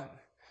know what?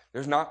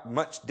 There's not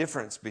much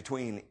difference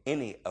between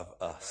any of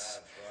us.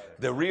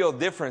 The real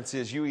difference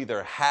is you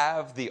either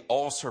have the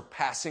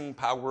all-surpassing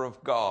power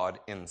of God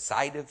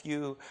inside of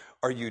you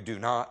or you do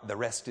not. The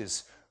rest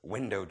is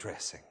window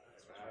dressing.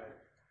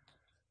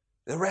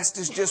 The rest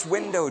is just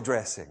window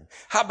dressing.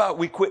 How about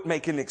we quit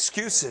making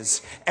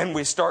excuses and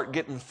we start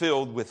getting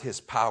filled with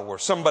His power?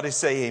 Somebody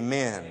say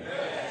amen.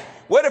 Amen.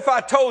 What if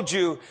I told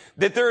you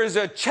that there is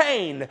a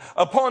chain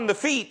upon the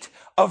feet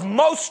of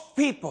most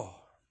people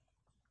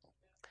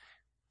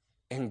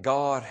and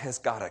God has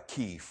got a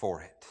key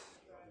for it?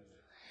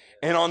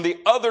 And on the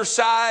other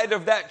side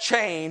of that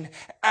chain,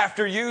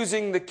 after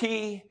using the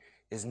key,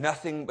 is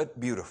nothing but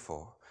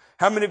beautiful.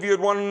 How many of you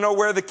would want to know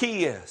where the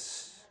key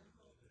is?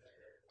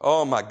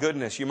 Oh my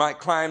goodness, you might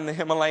climb the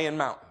Himalayan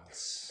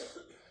mountains.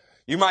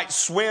 You might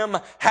swim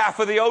half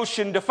of the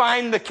ocean to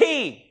find the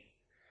key.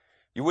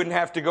 You wouldn't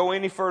have to go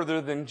any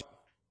further than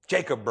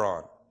Jacob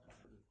Braun.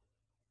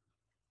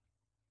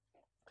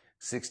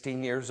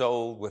 16 years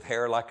old with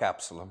hair like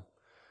Absalom.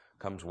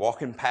 Comes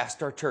walking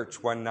past our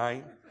church one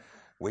night.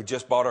 We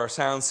just bought our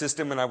sound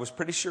system and I was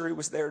pretty sure he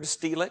was there to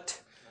steal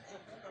it.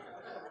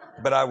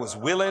 But I was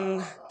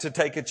willing to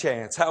take a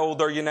chance. How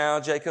old are you now,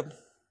 Jacob?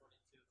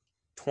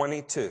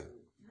 22.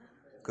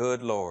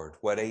 Good Lord,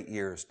 what 8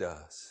 years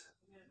does.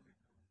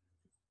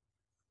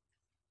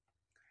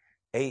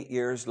 8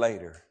 years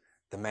later,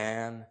 the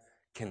man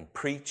can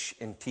preach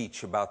and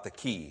teach about the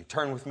key.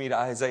 Turn with me to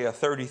Isaiah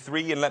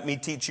 33 and let me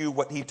teach you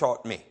what he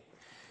taught me.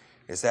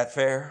 Is that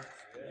fair?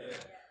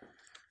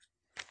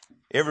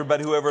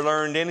 Everybody who ever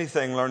learned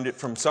anything learned it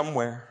from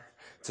somewhere.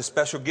 It's a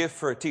special gift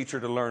for a teacher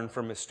to learn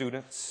from his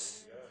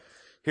students.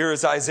 Here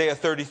is Isaiah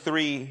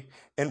 33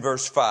 and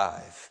verse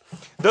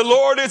 5. The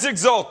Lord is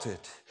exalted,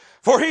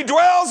 for He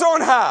dwells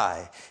on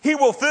high. He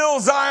will fill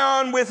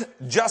Zion with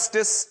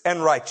justice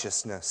and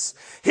righteousness.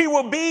 He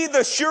will be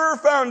the sure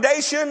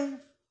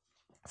foundation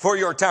for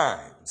your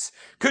times.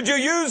 Could you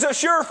use a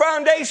sure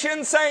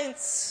foundation,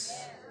 saints?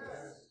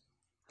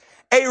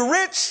 A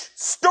rich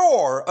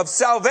store of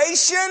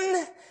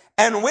salvation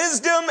and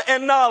wisdom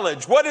and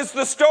knowledge. What is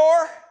the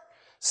store?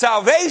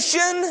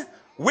 Salvation,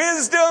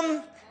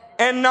 wisdom,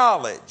 and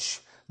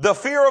knowledge. The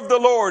fear of the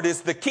Lord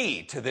is the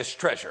key to this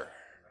treasure.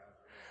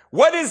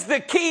 What is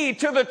the key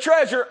to the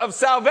treasure of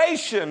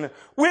salvation,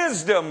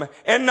 wisdom,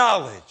 and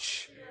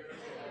knowledge?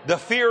 The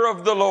fear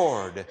of the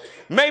Lord.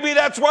 Maybe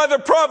that's why the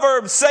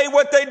Proverbs say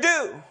what they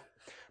do.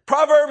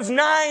 Proverbs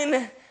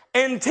 9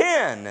 and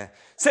 10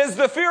 says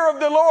the fear of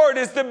the Lord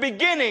is the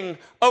beginning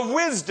of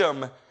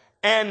wisdom,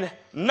 and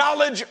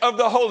knowledge of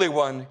the Holy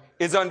One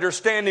is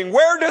understanding.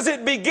 Where does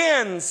it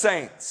begin,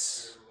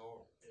 saints?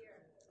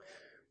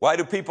 Why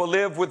do people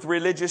live with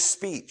religious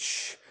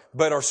speech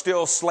but are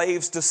still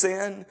slaves to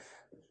sin?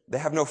 They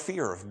have no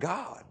fear of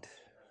God.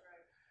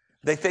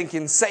 They think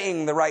in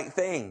saying the right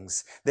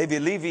things, they've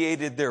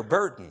alleviated their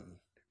burden.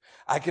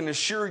 I can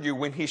assure you,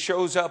 when He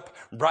shows up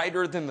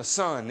brighter than the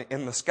sun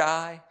in the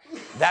sky,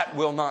 that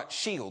will not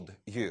shield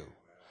you.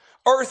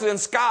 Earth and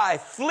sky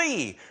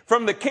flee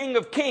from the King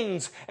of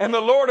Kings and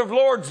the Lord of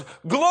Lords'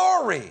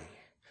 glory.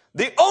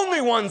 The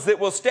only ones that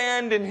will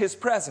stand in his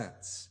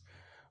presence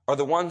are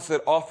the ones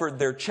that offered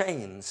their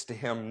chains to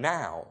him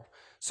now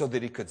so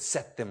that he could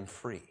set them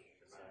free.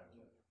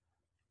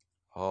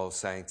 Oh,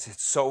 saints,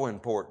 it's so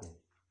important.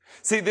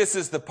 See, this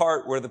is the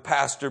part where the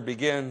pastor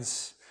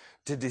begins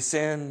to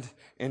descend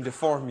into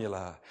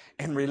formula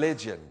and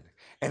religion.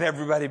 And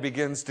everybody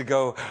begins to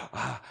go,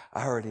 I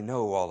already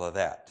know all of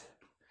that.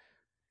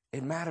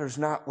 It matters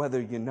not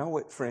whether you know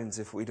it, friends,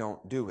 if we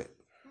don't do it.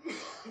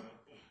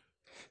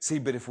 See,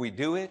 but if we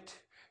do it,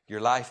 your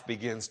life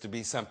begins to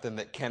be something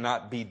that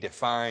cannot be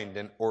defined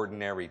in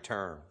ordinary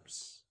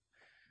terms.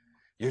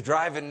 You're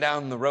driving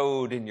down the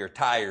road and your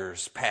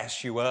tires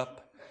pass you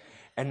up,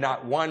 and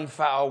not one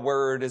foul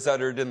word is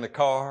uttered in the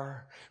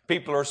car.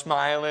 People are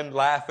smiling,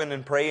 laughing,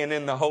 and praying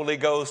in the Holy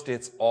Ghost.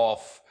 It's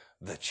off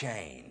the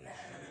chain.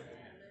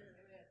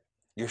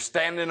 You're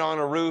standing on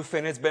a roof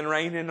and it's been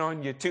raining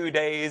on you 2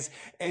 days,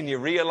 and you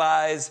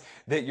realize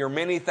that your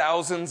many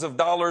thousands of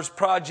dollars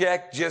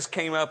project just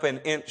came up an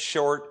inch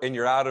short and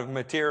you're out of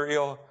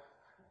material.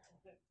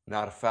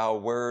 Not a foul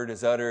word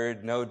is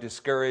uttered, no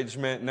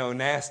discouragement, no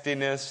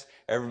nastiness.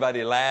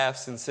 Everybody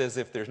laughs and says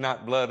if there's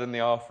not blood in the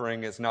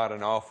offering, it's not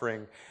an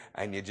offering,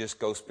 and you just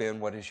go spend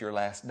what is your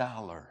last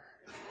dollar.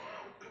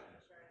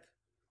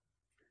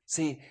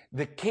 See,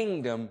 the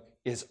kingdom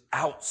is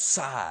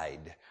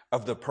outside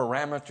of the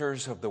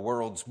parameters of the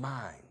world's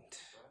mind.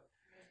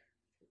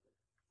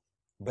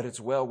 But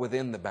it's well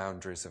within the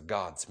boundaries of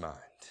God's mind.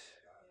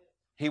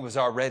 He was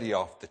already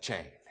off the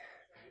chain.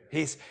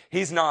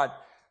 He's not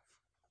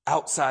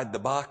outside the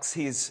box.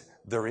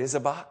 There is a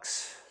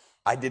box.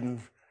 I didn't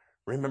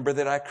remember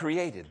that I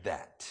created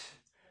that.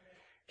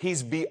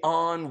 He's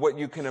beyond what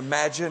you can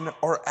imagine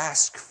or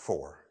ask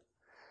for.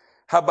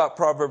 How about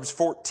Proverbs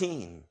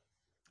 14,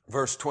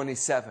 verse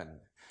 27?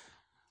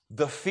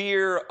 The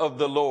fear of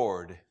the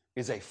Lord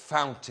is a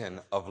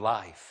fountain of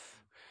life,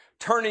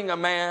 turning a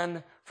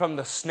man from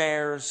the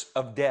snares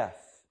of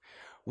death.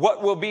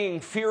 What will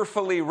being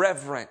fearfully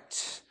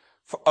reverent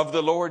of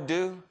the Lord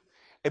do?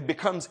 It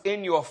becomes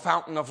in you a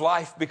fountain of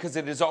life because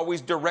it is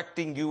always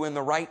directing you in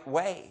the right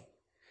way.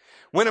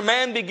 When a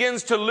man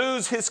begins to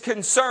lose his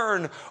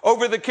concern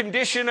over the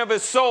condition of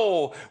his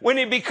soul, when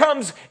he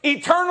becomes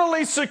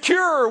eternally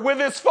secure with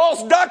his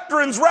false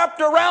doctrines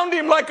wrapped around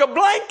him like a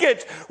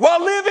blanket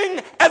while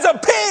living as a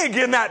pig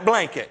in that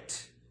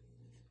blanket,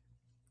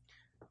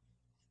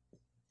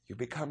 you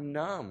become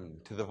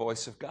numb to the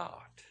voice of God.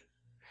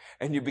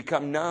 And you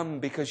become numb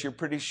because you're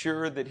pretty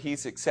sure that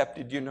he's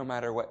accepted you no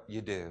matter what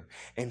you do.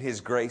 And his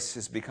grace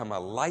has become a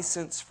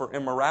license for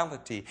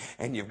immorality.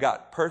 And you've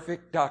got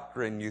perfect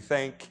doctrine, you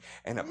think,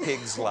 and a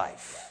pig's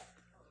life.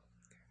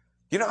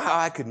 You know how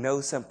I could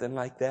know something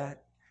like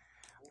that?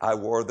 I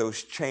wore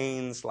those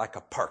chains like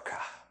a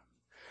parka.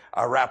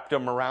 I wrapped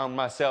them around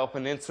myself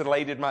and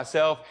insulated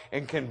myself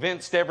and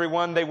convinced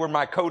everyone they were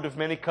my coat of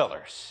many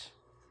colors.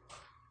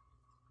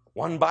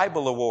 Won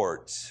Bible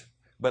awards,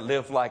 but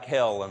lived like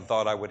hell and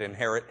thought I would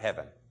inherit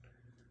heaven.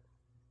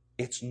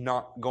 It's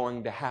not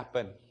going to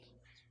happen.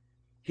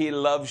 He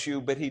loves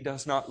you, but he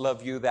does not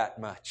love you that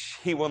much.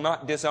 He will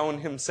not disown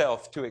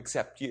himself to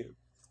accept you.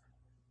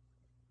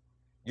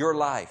 Your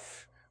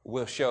life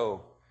will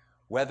show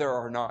whether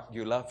or not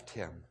you loved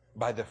him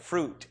by the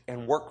fruit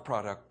and work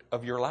product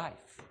of your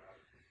life.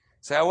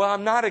 Say, well,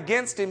 I'm not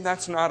against him.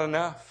 That's not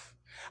enough.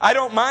 I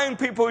don't mind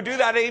people who do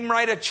that. I even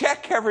write a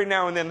check every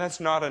now and then. That's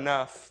not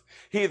enough.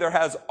 He either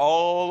has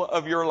all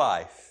of your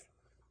life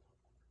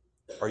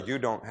or you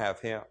don't have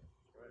him.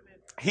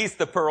 He's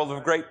the pearl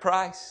of great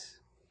price.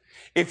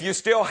 If you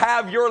still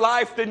have your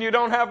life, then you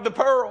don't have the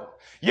pearl.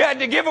 You had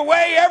to give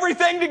away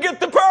everything to get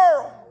the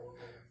pearl.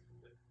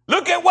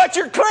 Look at what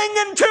you're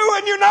clinging to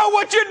and you know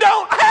what you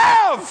don't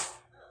have.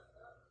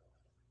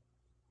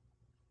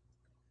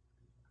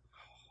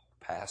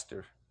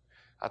 Pastor,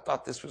 I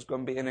thought this was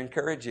going to be an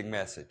encouraging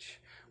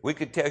message. We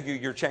could tell you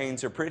your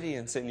chains are pretty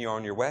and send you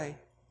on your way.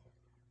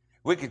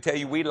 We could tell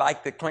you we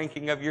like the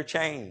clinking of your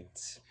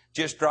chains.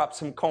 Just drop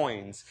some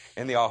coins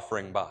in the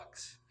offering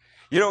box.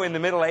 You know, in the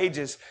Middle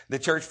Ages, the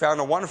church found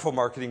a wonderful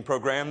marketing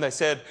program. They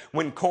said,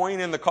 when coin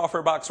in the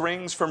coffer box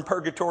rings, from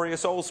purgatory a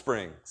soul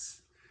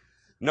springs.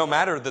 No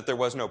matter that there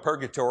was no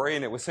purgatory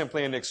and it was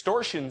simply an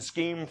extortion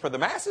scheme for the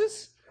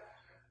masses.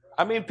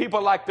 I mean,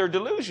 people like their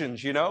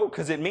delusions, you know,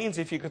 because it means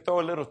if you could throw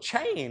a little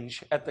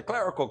change at the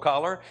clerical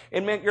collar,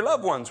 it meant your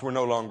loved ones were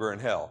no longer in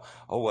hell.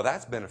 Oh, well,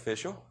 that's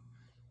beneficial.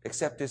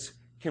 Except it's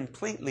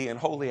completely and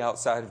wholly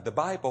outside of the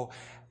Bible,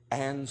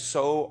 and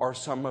so are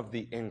some of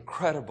the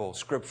incredible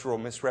scriptural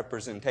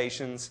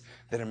misrepresentations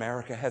that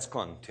America has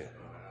clung to.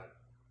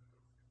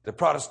 The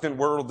Protestant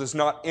world is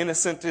not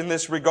innocent in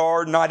this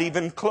regard, not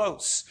even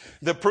close.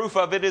 The proof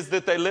of it is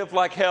that they live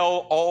like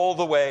hell all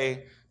the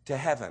way to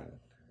heaven.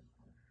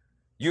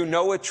 You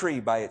know a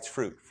tree by its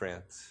fruit,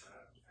 friends.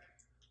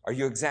 Are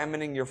you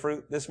examining your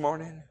fruit this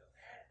morning?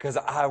 Because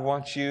I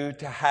want you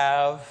to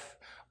have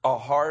a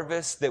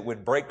harvest that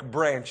would break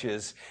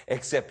branches,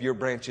 except your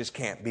branches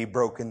can't be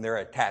broken. They're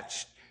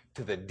attached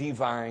to the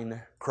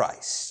divine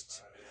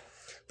Christ.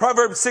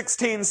 Proverbs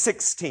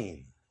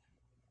 16:16.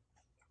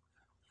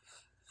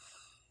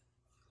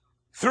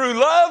 Through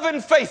love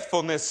and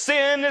faithfulness,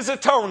 sin is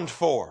atoned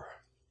for.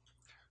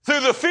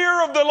 Through the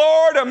fear of the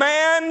Lord, a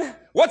man,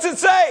 what's it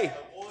say?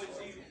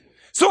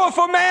 So if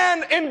a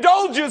man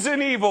indulges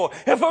in evil,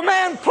 if a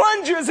man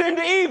plunges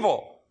into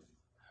evil,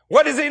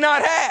 what does he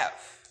not have?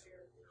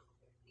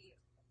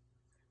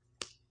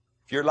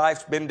 If your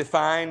life's been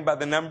defined by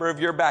the number of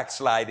your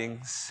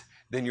backslidings,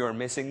 then you're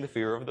missing the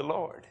fear of the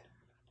Lord.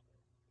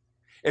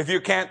 If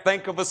you can't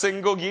think of a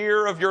single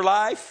year of your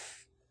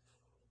life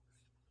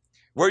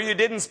where you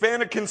didn't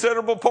spend a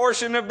considerable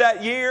portion of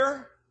that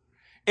year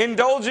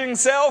indulging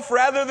self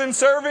rather than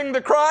serving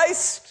the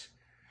Christ,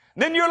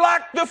 then you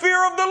lack the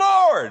fear of the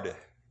Lord.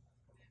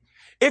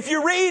 If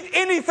you read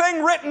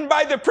anything written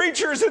by the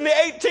preachers in the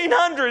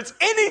 1800s,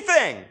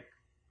 anything,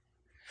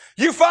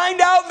 you find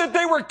out that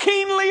they were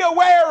keenly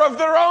aware of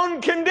their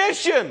own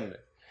condition.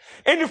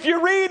 And if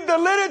you read the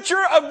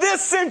literature of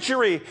this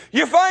century,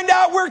 you find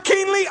out we're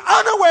keenly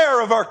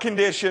unaware of our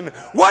condition.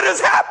 What has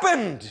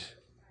happened?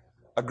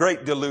 A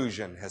great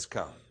delusion has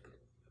come.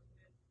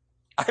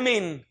 I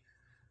mean,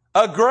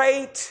 a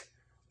great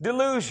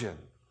delusion.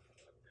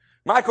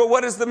 Michael,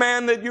 what is the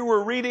man that you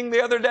were reading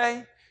the other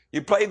day?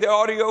 You played the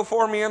audio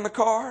for me in the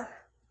car?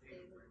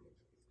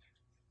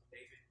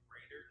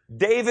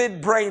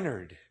 David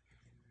Brainerd.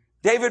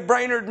 David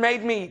Brainerd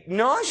made me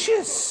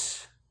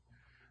nauseous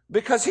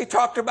because he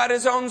talked about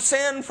his own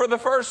sin for the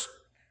first,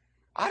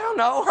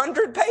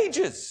 100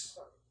 pages.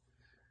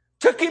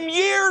 Took him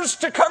years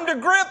to come to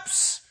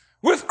grips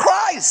with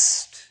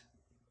Christ.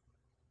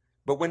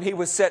 But when he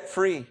was set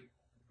free,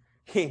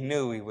 he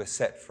knew he was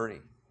set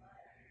free.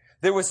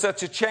 There was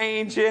such a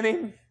change in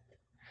him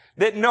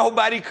that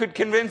nobody could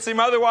convince him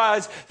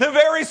otherwise. The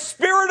very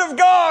Spirit of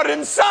God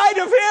inside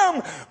of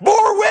him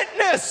bore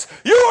witness,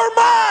 you are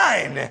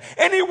mine.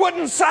 And he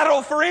wouldn't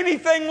settle for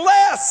anything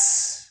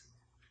less.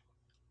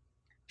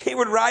 He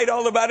would write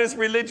all about his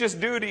religious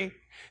duty.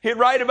 He'd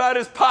write about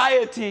his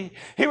piety.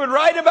 He would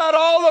write about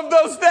all of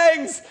those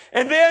things.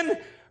 And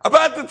then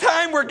about the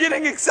time we're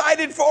getting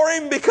excited for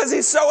him because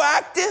he's so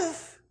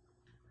active,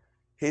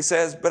 he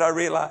says, but I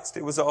realized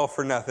it was all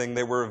for nothing.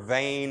 They were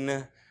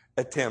vain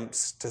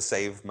attempts to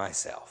save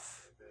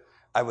myself.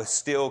 I was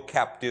still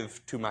captive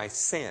to my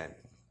sin.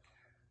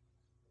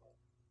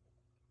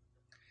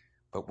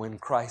 But when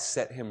Christ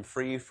set him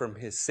free from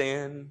his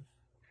sin,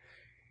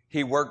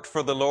 he worked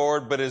for the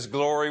Lord, but his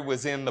glory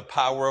was in the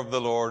power of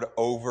the Lord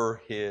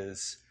over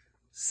his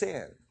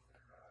sin.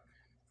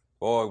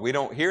 Boy, we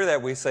don't hear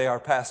that. We say our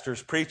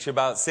pastors preach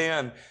about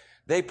sin.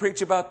 They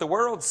preach about the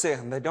world's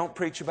sin. They don't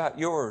preach about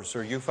yours,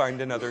 or you find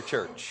another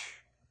church.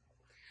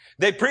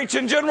 They preach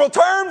in general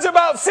terms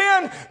about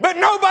sin, but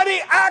nobody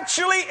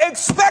actually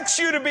expects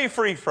you to be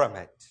free from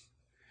it.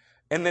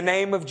 In the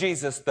name of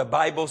Jesus, the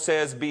Bible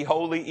says, be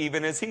holy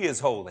even as he is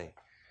holy.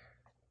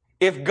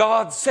 If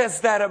God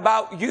says that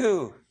about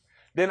you,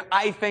 then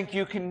I think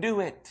you can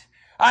do it.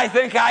 I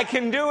think I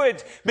can do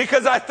it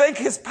because I think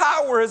his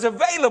power is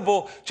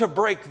available to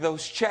break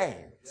those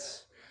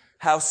chains.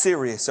 How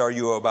serious are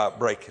you about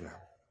breaking them?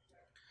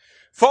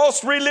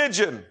 False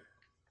religion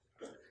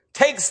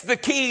takes the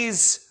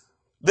keys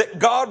that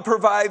God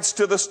provides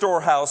to the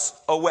storehouse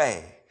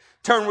away.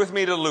 Turn with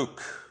me to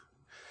Luke.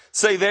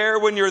 Say there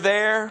when you're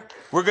there.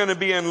 We're going to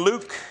be in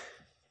Luke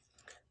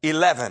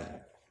 11.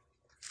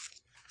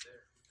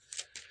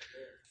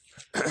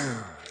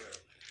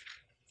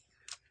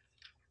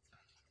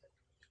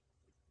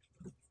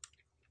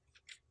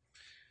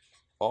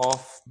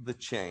 Off the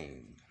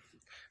chain.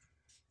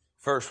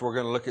 First, we're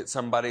going to look at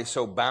somebody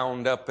so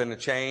bound up in a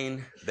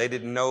chain, they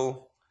didn't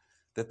know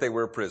that they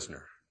were a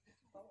prisoner.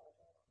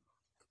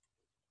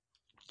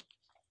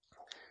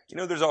 You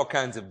know, there's all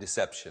kinds of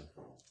deception.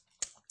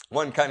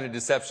 One kind of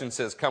deception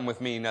says, come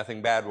with me,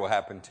 nothing bad will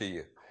happen to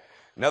you.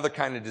 Another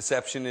kind of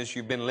deception is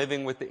you've been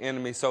living with the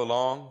enemy so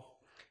long,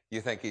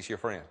 you think he's your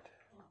friend.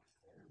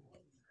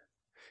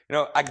 You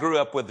know, I grew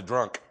up with a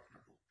drunk,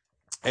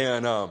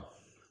 and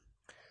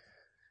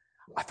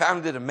I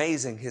found it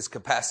amazing his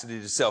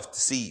capacity to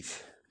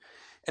self-deceive.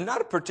 And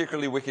not a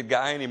particularly wicked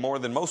guy any more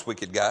than most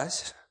wicked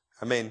guys.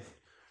 I mean,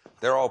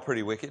 they're all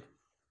pretty wicked.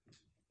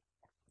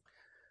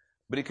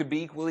 But he could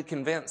be equally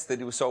convinced that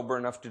he was sober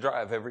enough to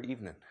drive every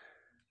evening.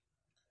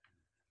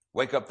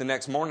 Wake up the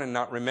next morning,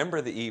 not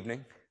remember the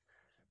evening,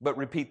 but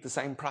repeat the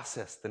same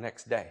process the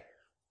next day.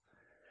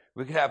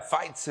 We could have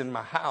fights in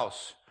my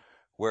house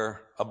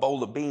where a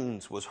bowl of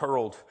beans was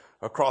hurled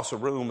across a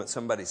room at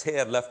somebody's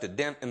head, left a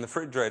dent in the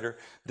refrigerator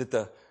that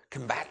the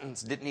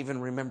combatants didn't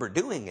even remember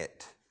doing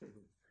it.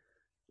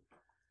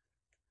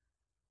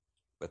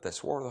 But they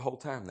swore the whole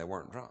time they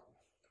weren't drunk.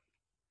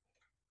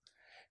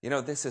 You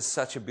know, this is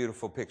such a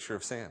beautiful picture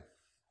of sin.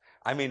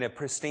 I mean, a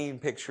pristine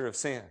picture of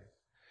sin.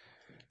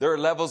 There are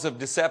levels of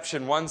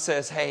deception. One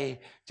says, hey,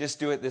 just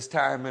do it this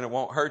time and it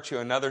won't hurt you.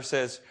 Another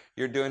says,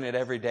 you're doing it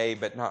every day,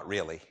 but not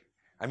really.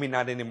 I mean,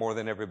 not any more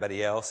than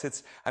everybody else.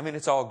 It's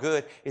all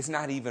good. It's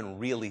not even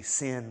really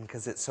sin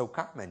because it's so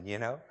common, you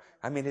know.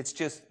 I mean, it's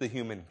just the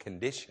human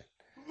condition.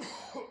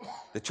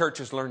 The church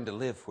has learned to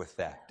live with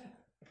that.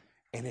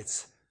 And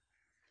it's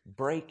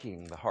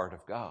breaking the heart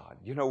of God.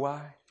 You know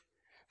why?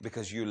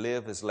 Because you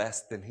live as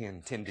less than He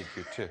intended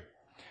you to.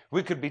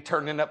 We could be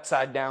turning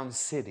upside down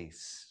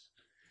cities.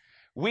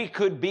 We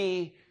could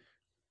be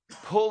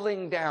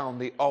pulling down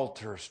the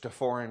altars to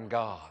foreign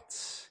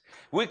gods.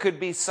 We could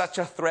be such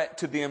a threat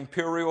to the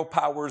imperial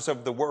powers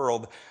of the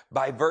world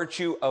by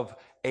virtue of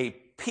a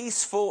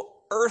peaceful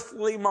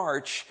earthly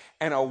march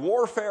and a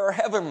warfare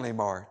heavenly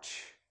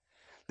march,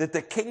 that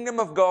the kingdom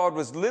of God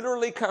was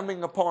literally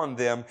coming upon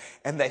them,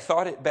 and they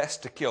thought it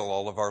best to kill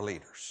all of our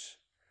leaders.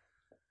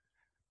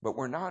 But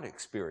we're not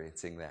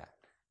experiencing that.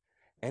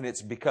 And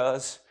it's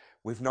because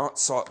we've not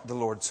sought the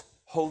Lord's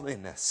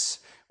holiness.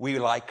 We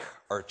like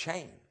our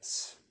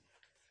chains.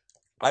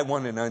 I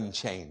want an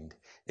unchained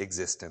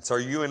existence. Are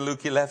you in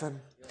Luke 11?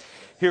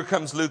 Here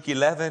comes Luke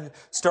 11,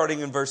 starting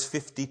in verse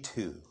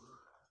 52.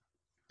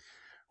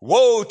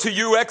 Woe to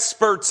you,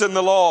 experts in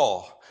the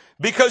law,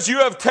 because you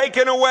have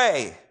taken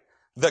away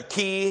the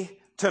key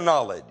to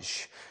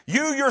knowledge.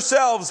 You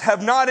yourselves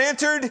have not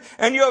entered,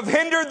 and you have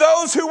hindered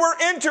those who were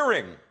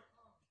entering.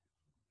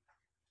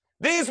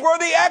 These were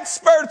the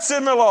experts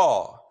in the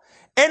law.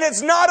 And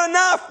it's not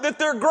enough that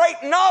their great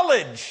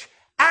knowledge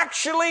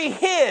actually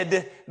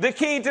hid the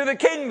key to the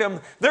kingdom.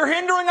 They're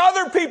hindering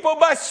other people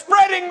by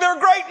spreading their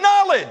great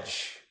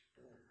knowledge.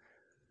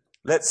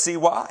 Let's see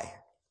why.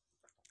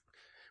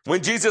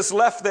 When Jesus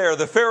left there,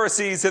 the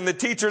Pharisees and the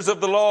teachers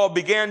of the law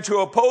began to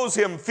oppose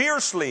him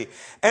fiercely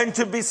and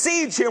to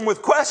besiege him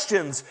with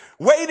questions,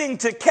 waiting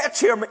to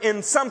catch him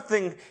in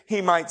something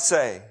he might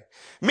say.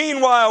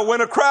 Meanwhile,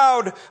 when a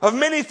crowd of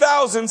many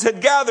thousands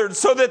had gathered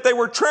so that they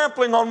were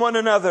trampling on one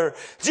another,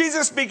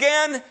 Jesus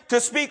began to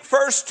speak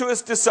first to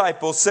his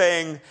disciples,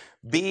 saying,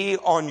 "Be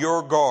on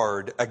your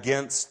guard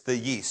against the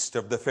yeast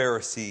of the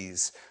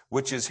Pharisees,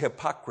 which is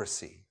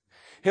hypocrisy."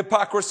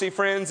 Hypocrisy,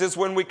 friends, is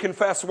when we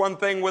confess one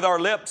thing with our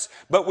lips,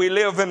 but we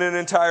live in an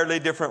entirely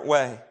different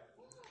way.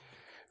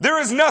 There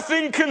is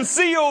nothing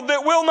concealed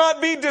that will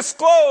not be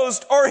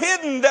disclosed, or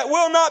hidden that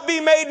will not be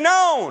made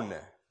known.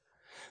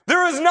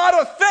 There is not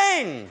a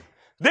thing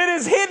that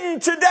is hidden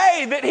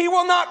today that He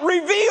will not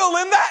reveal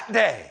in that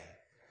day.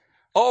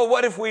 Oh,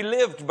 what if we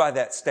lived by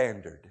that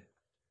standard?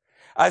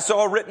 I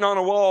saw written on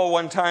a wall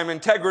one time,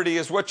 integrity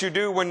is what you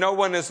do when no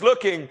one is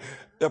looking.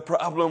 The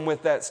problem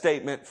with that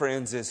statement,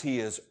 friends, is He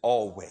is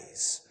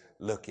always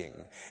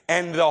looking.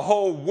 And the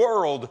whole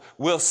world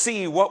will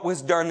see what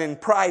was done in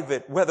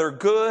private, whether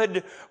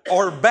good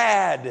or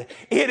bad.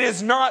 It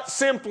is not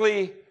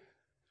simply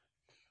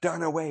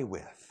done away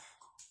with.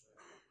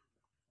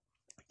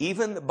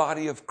 Even the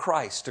body of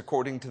Christ,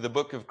 according to the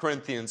book of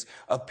Corinthians,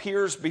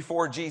 appears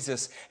before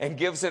Jesus and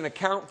gives an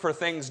account for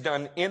things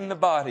done in the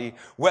body,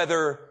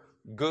 whether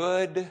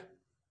good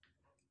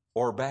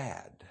or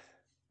bad.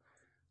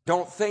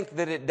 Don't think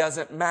that it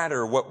doesn't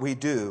matter what we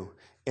do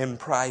in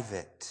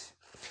private.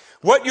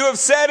 What you have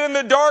said in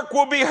the dark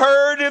will be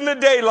heard in the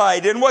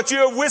daylight, and what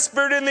you have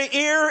whispered in the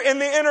ear in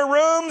the inner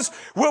rooms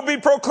will be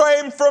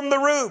proclaimed from the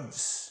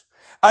roofs.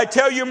 I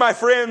tell you, my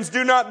friends,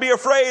 do not be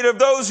afraid of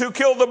those who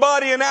kill the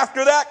body and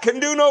after that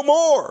can do no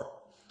more.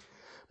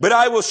 But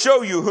I will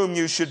show you whom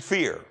you should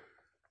fear.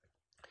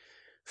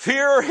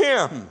 Fear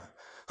him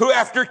who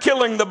after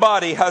killing the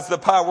body has the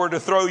power to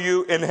throw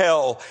you in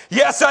hell.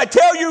 Yes, I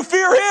tell you,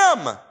 fear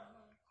him.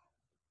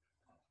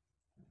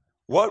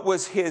 What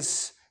was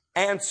his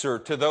answer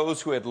to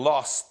those who had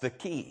lost the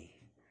key?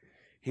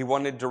 He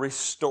wanted to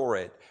restore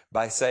it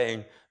by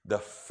saying, the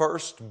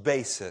first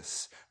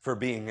basis for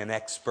being an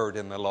expert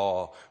in the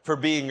law, for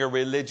being a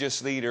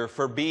religious leader,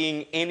 for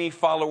being any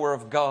follower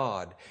of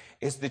God,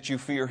 is that you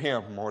fear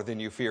Him more than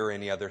you fear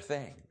any other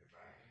thing.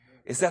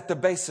 Is that the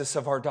basis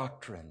of our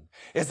doctrine?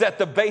 Is that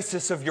the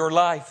basis of your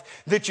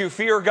life, that you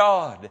fear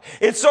God?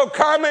 It's so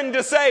common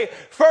to say,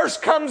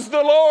 first comes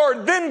the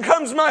Lord, then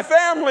comes my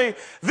family,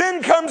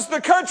 then comes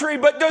the country,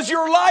 but does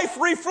your life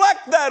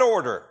reflect that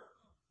order?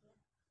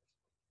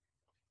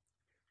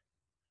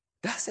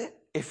 Does it?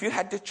 If you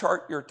had to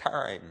chart your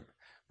time,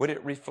 would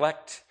it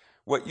reflect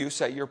what you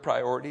say your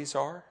priorities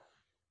are?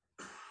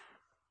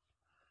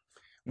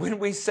 When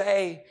we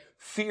say,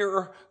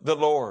 fear the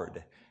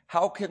Lord,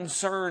 how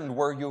concerned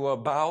were you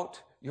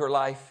about your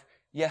life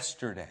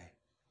yesterday?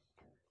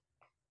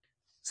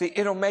 See,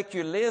 it'll make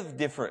you live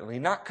differently,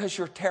 not because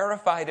you're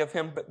terrified of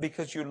Him, but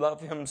because you love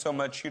Him so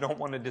much you don't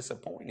want to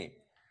disappoint Him.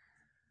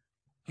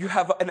 You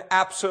have an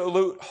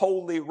absolute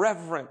holy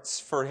reverence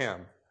for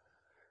Him.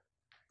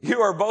 You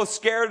are both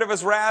scared of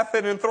His wrath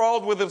and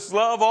enthralled with His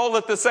love all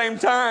at the same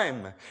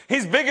time.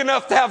 He's big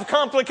enough to have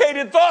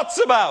complicated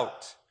thoughts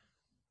about.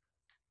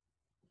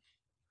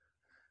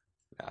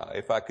 Now,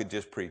 if I could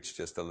just preach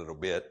just a little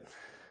bit.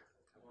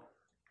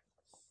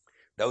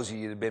 Those of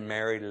you that have been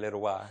married a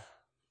little while.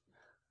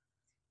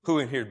 Who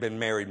in here has been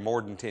married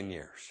more than 10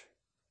 years?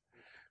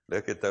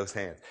 Look at those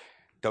hands.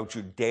 Don't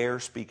you dare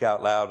speak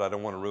out loud. I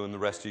don't want to ruin the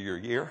rest of your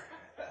year.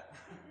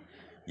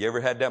 You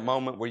ever had that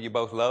moment where you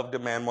both loved a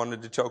man,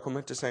 wanted to choke him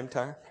at the same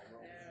time?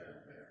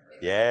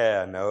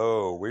 Yeah,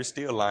 no, we're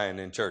still lying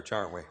in church,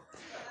 aren't we?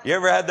 You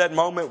ever had that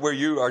moment where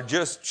you are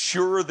just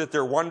sure that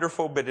they're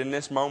wonderful, but in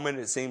this moment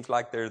it seems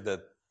like they're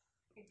the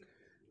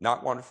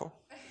not wonderful?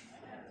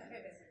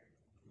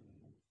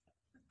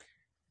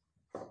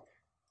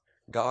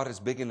 God is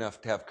big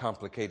enough to have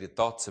complicated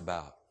thoughts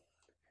about,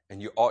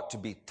 and you ought to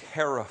be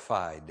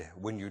terrified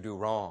when you do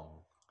wrong,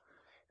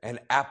 and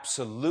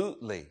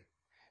absolutely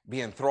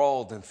be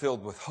enthralled and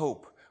filled with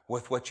hope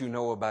with what you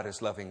know about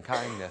His loving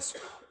kindness,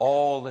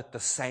 all at the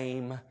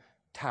same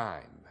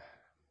time.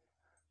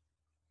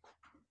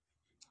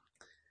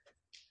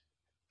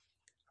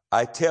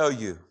 I tell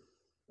you,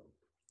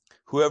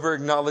 whoever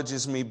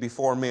acknowledges me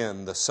before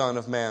men, the Son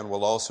of Man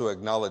will also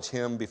acknowledge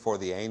him before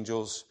the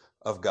angels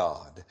of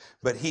God.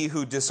 But he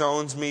who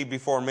disowns me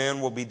before men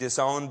will be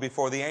disowned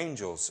before the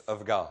angels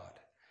of God.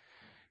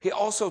 He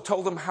also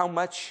told them how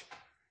much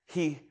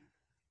He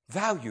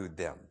valued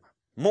them,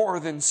 more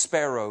than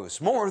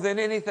sparrows, more than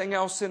anything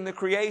else in the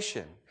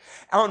creation.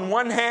 On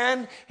one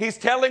hand, He's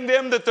telling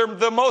them that they're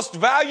the most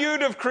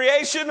valued of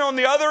creation. On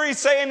the other, He's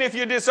saying, if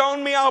you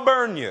disown me, I'll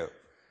burn you.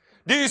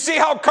 Do you see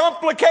how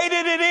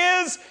complicated it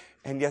is?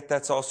 And yet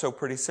that's also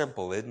pretty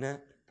simple, isn't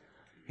it?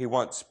 He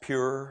wants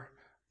pure,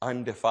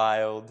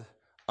 undefiled,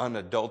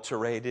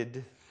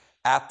 unadulterated,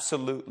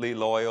 absolutely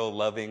loyal,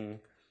 loving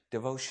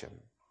devotion.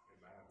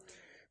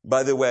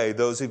 By the way,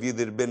 those of you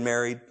that have been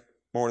married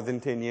more than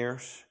 10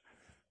 years,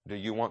 do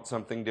you want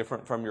something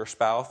different from your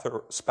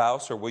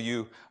spouse, or will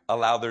you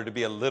allow there to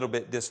be a little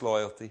bit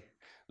disloyalty,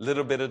 a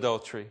little bit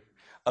adultery,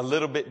 a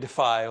little bit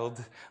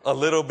defiled, a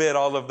little bit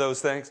all of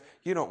those things?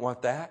 You don't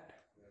want that.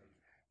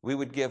 We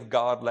would give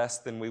God less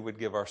than we would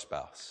give our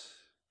spouse.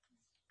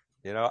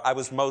 You know, I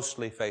was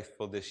mostly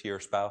faithful this year,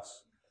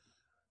 spouse.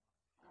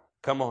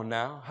 Come on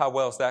now. How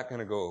well is that going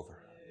to go over?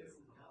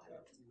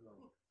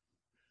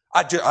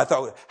 I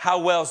thought, how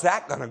well is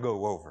that going to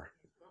go over?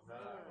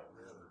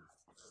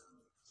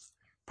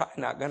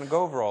 Probably not going to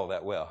go over all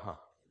that well, huh?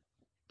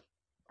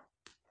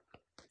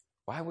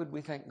 Why would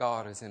we think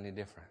God is any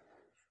different?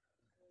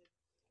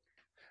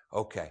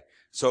 Okay,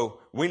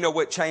 so we know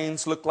what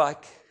chains look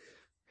like.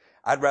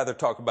 I'd rather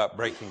talk about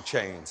breaking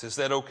chains. Is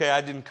that okay? I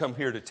didn't come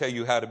here to tell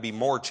you how to be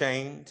more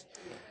chained.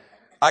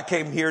 I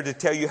came here to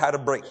tell you how to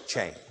break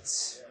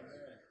chains.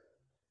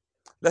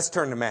 Let's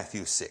turn to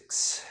Matthew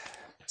 6.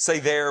 Say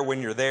there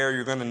when you're there,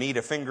 you're going to need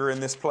a finger in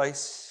this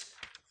place.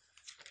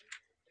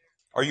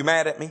 Are you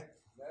mad at me?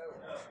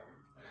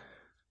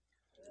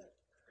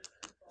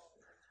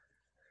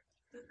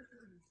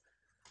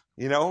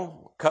 You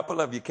know, a couple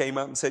of you came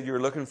up and said you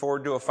were looking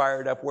forward to a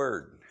fired up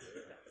word.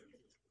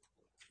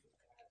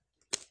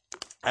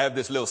 I have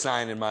this little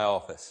sign in my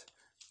office.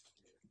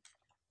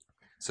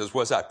 It says,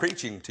 was I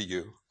preaching to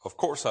you? Of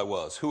course I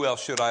was. Who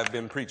else should I have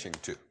been preaching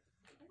to?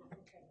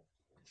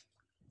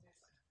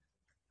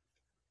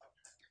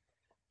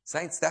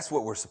 Saints, that's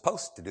what we're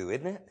supposed to do,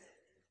 isn't it?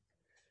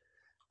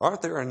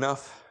 Aren't there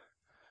enough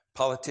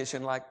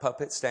politician-like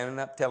puppets standing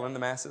up telling the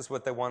masses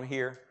what they want to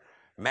hear?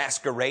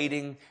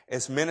 Masquerading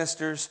as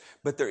ministers,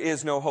 but there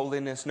is no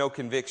holiness, no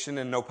conviction,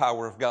 and no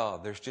power of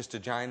God. There's just a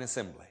giant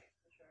assembly.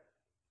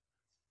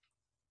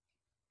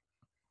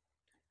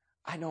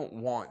 I don't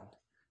want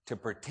to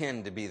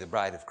pretend to be the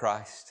bride of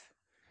Christ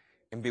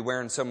and be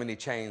wearing so many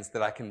chains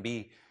that I can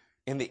be,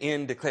 in the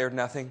end, declared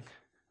nothing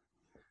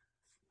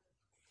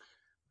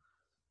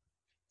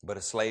but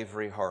a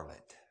slavery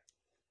harlot.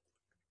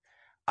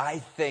 I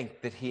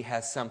think that He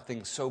has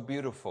something so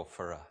beautiful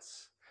for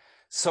us,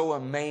 so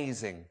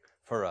amazing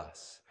for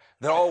us,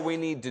 that all we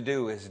need to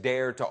do is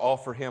dare to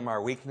offer Him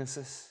our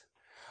weaknesses,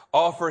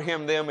 offer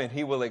Him them, and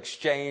He will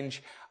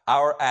exchange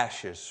our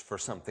ashes for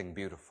something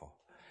beautiful.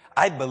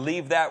 I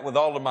believe that with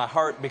all of my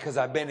heart because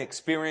I've been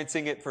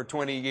experiencing it for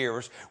 20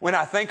 years. When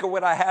I think of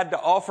what I had to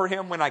offer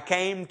Him when I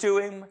came to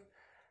Him,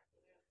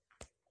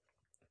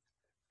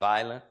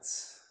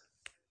 violence,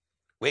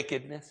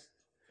 wickedness,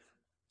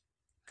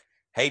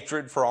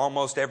 hatred for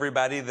almost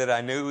everybody that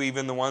I knew,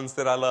 even the ones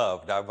that I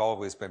loved. I've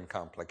always been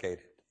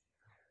complicated.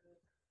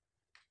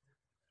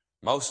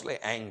 Mostly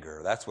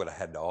anger. That's what I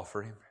had to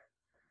offer Him.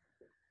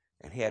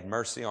 And He had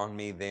mercy on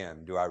me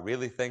then. Do I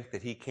really think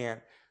that He can't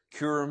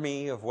cure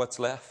me of what's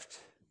left?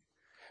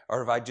 Or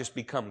have I just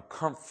become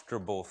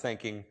comfortable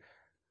thinking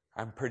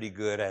I'm pretty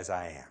good as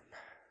I am?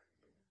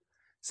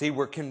 See,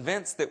 we're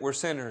convinced that we're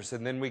sinners,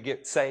 and then we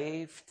get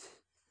saved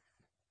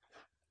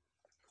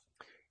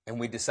and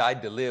we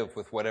decide to live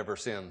with whatever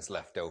sin's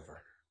left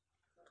over.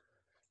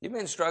 You've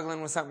been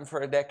struggling with something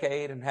for a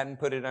decade and hadn't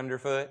put it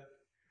underfoot?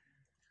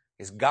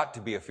 It's got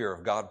to be a fear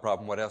of God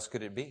problem. What else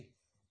could it be?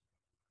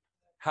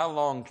 How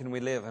long can we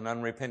live in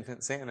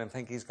unrepentant sin and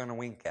think He's going to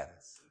wink at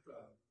us?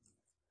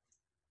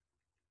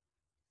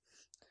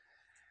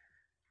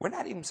 We're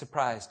not even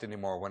surprised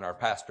anymore when our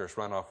pastors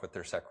run off with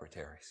their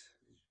secretaries.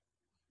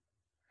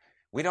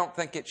 We don't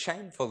think it's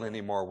shameful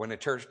anymore when a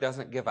church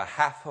doesn't give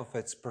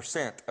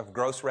 0.5% of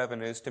gross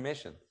revenues to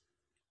mission.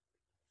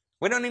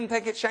 We don't even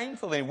think it's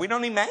shameful anymore. We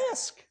don't even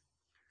ask.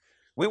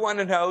 We want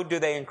to know, do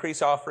they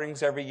increase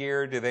offerings every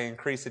year? Do they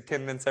increase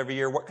attendance every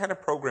year? What kind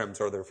of programs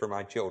are there for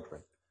my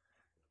children?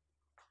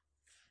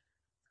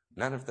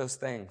 None of those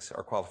things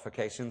are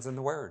qualifications in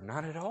the Word.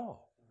 Not at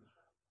all.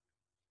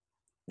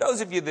 Those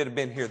of you that have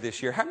been here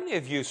this year, how many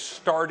of you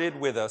started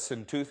with us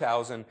in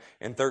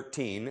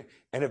 2013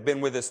 and have been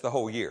with us the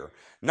whole year?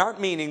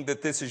 Not meaning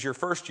that this is your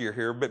first year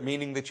here, but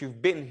meaning that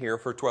you've been here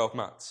for 12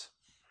 months.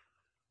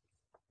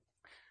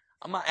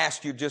 I'm going to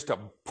ask you just a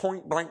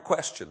point-blank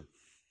question.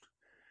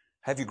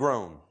 Have you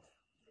grown?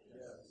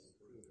 Yes.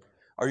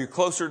 Are you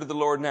closer to the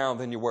Lord now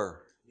than you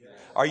were? Yes.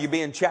 Are you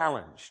being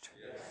challenged?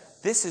 Yes.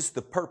 This is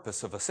the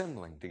purpose of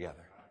assembling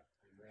together.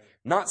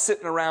 Not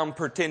sitting around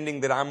pretending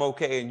that I'm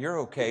okay and you're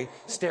okay,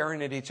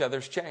 staring at each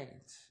other's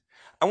chains.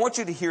 I want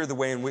you to hear the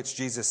way in which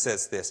Jesus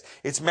says this.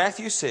 It's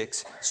Matthew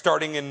 6,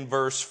 starting in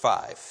verse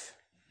 5.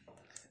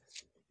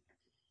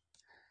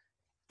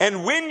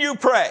 And when you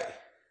pray,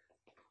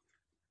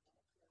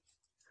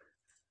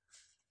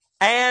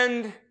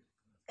 and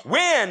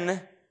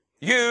when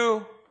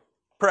you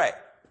pray,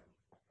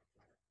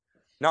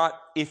 not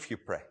if you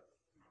pray,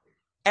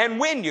 and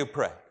when you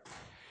pray.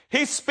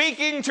 He's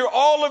speaking to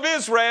all of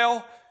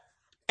Israel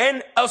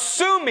and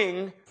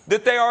assuming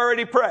that they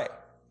already pray.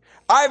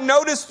 I've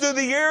noticed through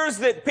the years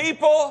that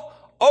people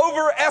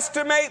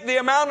overestimate the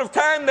amount of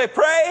time they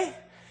pray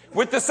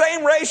with the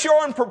same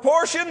ratio and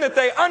proportion that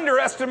they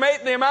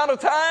underestimate the amount of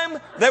time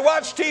they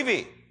watch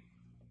TV.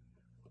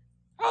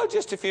 Oh,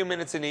 just a few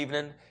minutes an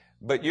evening,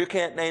 but you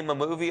can't name a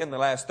movie in the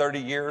last 30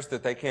 years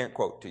that they can't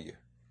quote to you.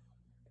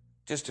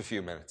 Just a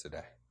few minutes a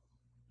day.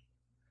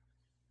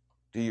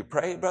 Do you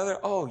pray, brother?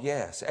 Oh,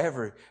 yes,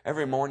 every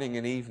morning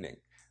and evening.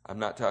 I'm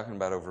not talking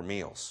about over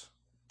meals.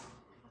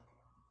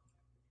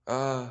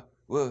 If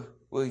we're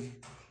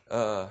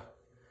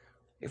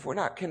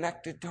not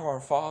connected to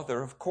our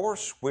Father, of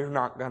course we're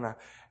not going to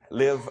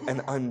live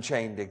an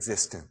unchained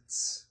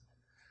existence.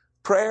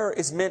 Prayer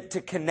is meant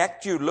to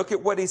connect you. Look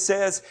at what he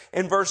says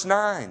in verse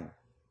 9.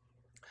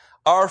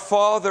 Our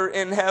Father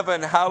in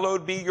heaven,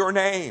 hallowed be your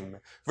name.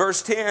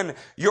 Verse 10,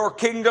 your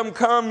kingdom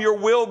come, your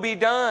will be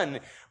done.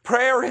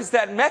 Prayer is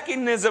that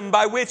mechanism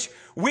by which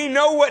we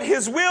know what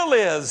His will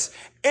is.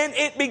 And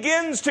it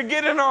begins to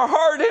get in our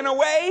heart in a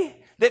way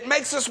that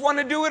makes us want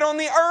to do it on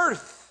the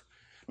earth.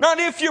 Not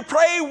if you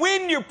pray,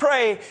 when you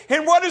pray.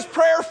 And what is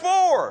prayer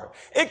for?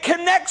 It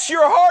connects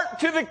your heart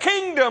to the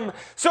kingdom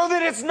so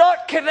that it's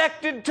not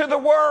connected to the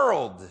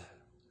world.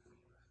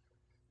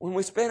 When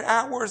we spend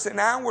hours and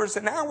hours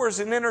and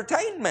hours in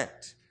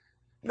entertainment,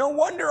 no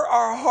wonder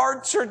our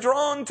hearts are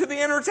drawn to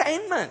the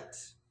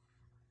entertainment.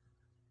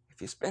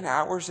 If you spend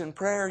hours in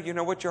prayer, you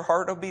know what your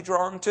heart will be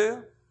drawn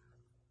to?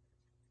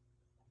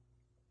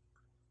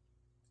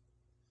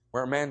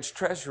 Where a man's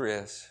treasure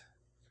is,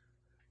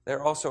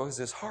 there also is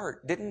his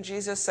heart. Didn't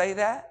Jesus say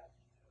that?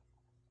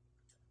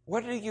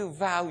 What do you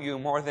value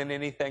more than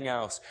anything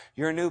else?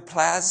 Your new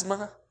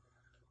plasma?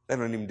 They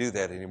don't even do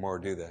that anymore,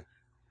 do they?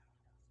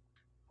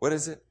 What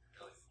is it?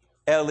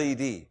 LED.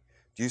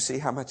 Do you see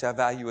how much I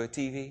value a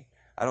TV?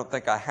 I don't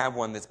think I have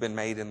one that's been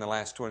made in the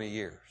last 20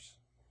 years.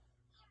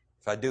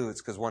 If I do,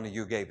 it's because one of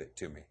you gave it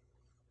to me.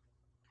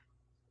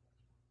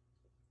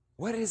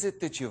 What is it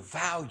that you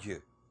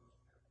value?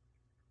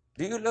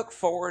 Do you look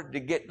forward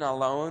to getting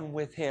alone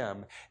with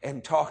Him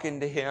and talking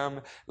to Him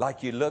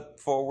like you look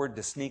forward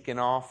to sneaking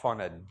off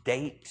on a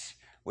date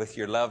with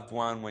your loved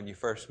one when you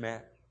first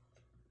met?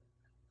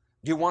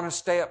 Do you want to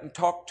stay up and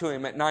talk to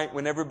Him at night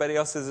when everybody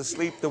else is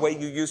asleep the way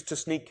you used to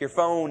sneak your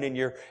phone in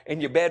your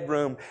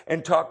bedroom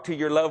and talk to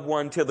your loved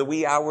one till the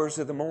wee hours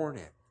of the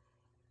morning?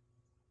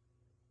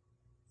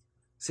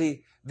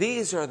 See,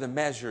 these are the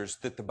measures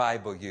that the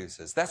Bible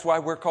uses. That's why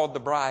we're called the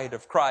bride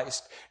of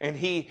Christ, and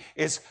He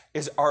is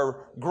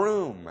our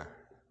groom,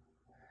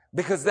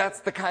 because that's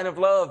the kind of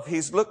love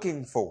He's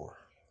looking for.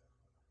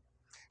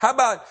 How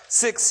about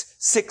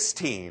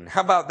 6:16?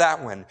 How about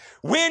that one?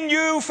 When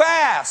you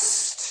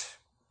fast.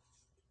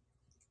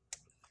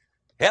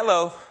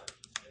 Hello.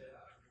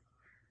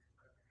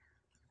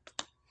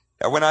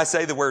 Now, when I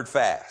say the word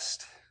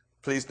fast,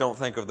 please don't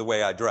think of the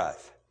way I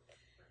drive.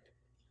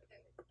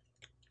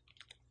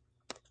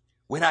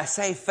 When I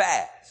say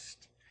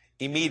fast,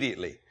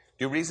 immediately,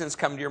 do reasons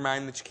come to your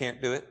mind that you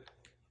can't do it?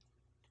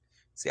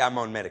 See, I'm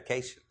on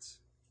medications.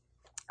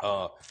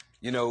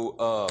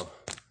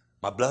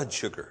 My blood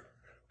sugar.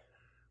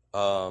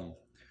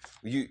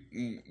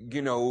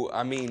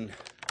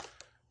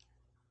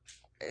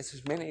 It's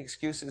as many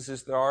excuses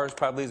as there are,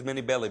 probably as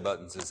many belly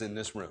buttons as in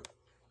this room.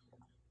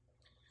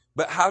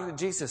 But how did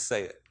Jesus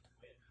say it?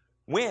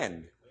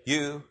 When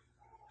you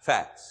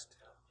fast.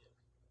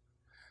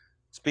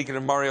 Speaking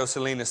of Mario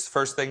Salinas, the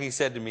first thing he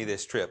said to me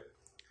this trip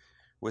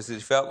was that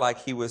he felt like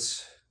he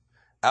was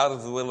out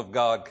of the will of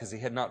God because he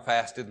had not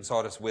fasted and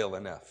sought His will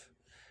enough.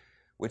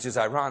 Which is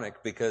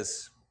ironic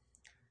because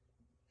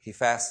he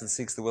fasts and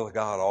seeks the will of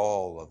God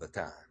all of the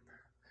time.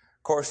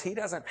 Of course, he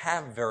doesn't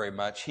have very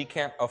much. He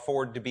can't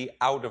afford to be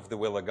out of the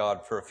will of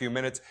God for a few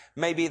minutes.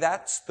 Maybe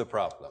that's the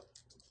problem.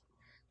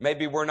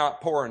 Maybe we're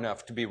not poor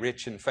enough to be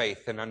rich in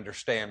faith and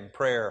understand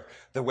prayer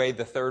the way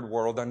the third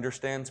world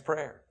understands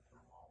prayer.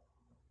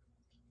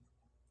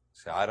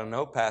 So I don't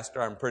know,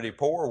 Pastor, I'm pretty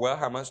poor. Well,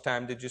 how much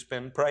time did you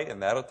spend praying?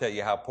 That'll tell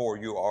you how poor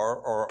you are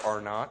or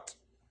are not.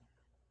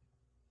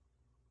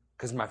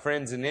 Because my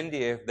friends in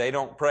India, if they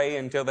don't pray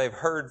until they've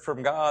heard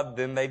from God,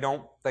 then they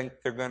don't think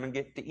they're going to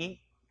get to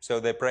eat. So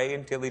they pray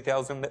until He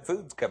tells them that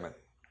food's coming.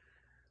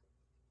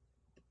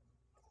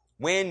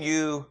 When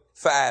you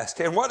fast.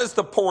 And what is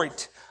the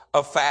point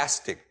of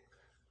fasting?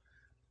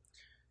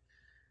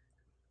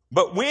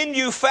 But when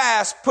you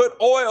fast, put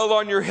oil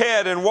on your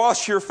head and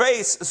wash your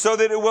face so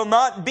that it will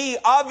not be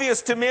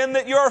obvious to men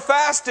that you are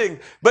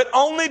fasting, but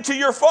only to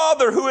your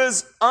Father who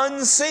is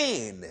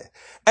unseen.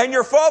 And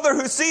your Father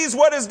who sees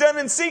what is done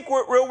in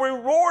secret will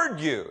reward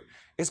you.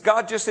 Is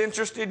God just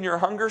interested in your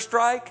hunger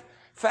strike?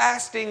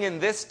 Fasting in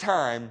this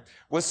time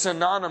was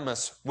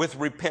synonymous with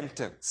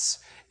repentance.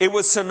 It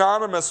was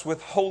synonymous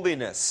with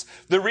holiness.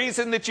 The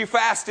reason that you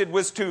fasted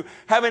was to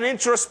have an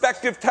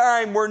introspective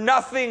time where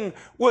nothing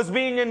was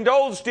being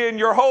indulged in.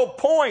 Your whole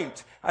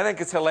point. I think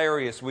it's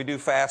hilarious. We do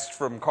fast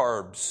from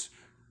carbs.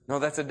 No,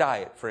 that's a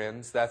diet,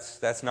 friends.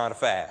 That's not a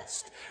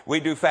fast. We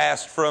do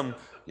fast from,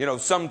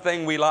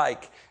 something we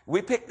like.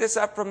 We picked this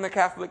up from the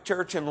Catholic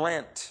Church in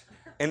Lent.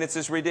 And it's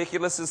as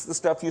ridiculous as the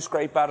stuff you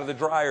scrape out of the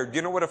dryer. Do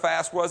you know what a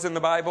fast was in the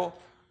Bible?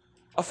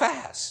 A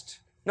fast.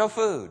 No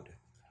food.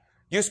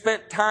 You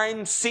spent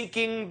time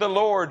seeking the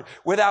Lord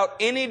without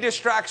any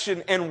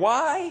distraction. And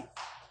why?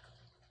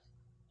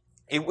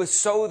 It was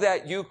so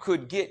that you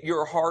could get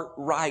your heart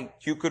right.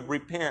 You could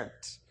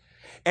repent.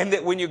 And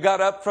that when you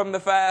got up from the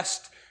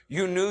fast,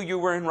 you knew you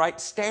were in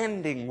right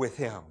standing with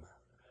Him.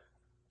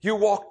 You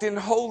walked in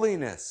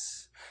holiness.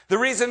 The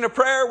reason to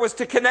prayer was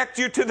to connect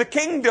you to the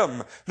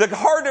kingdom, the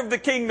heart of the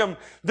kingdom.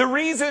 The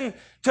reason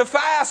to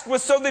fast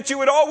was so that you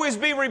would always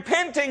be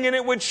repenting and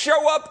it would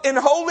show up in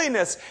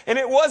holiness. And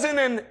it wasn't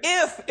an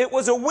if, it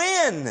was a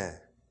when.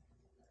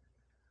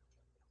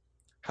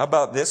 How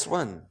about this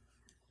one?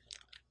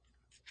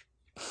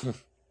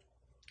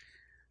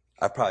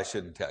 I probably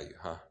shouldn't tell you,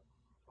 huh?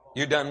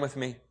 You done with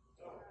me?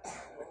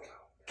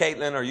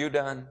 Caitlin, are you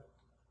done?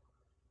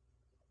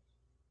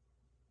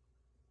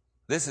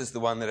 This is the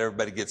one that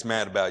everybody gets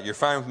mad about. You're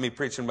fine with me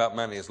preaching about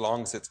money as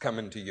long as it's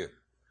coming to you.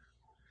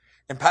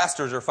 And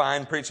pastors are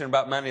fine preaching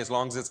about money as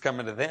long as it's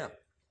coming to them.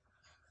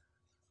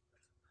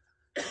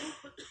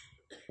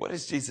 What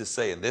does Jesus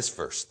say in this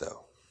verse,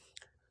 though?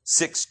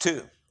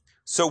 6:2.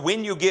 So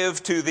when you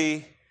give to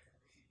the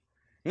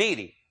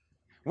needy,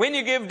 when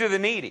you give to the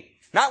needy,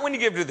 not when you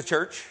give to the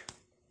church,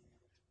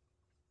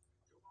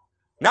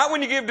 not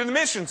when you give to the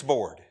missions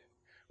board,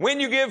 when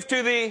you give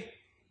to the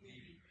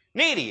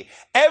needy.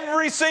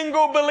 Every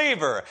single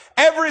believer,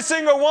 every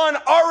single one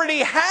already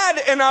had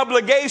an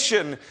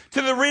obligation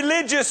to the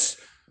religious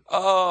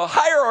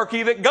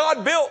hierarchy that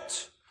God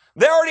built.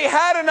 They already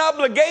had an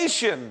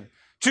obligation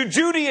to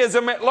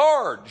Judaism at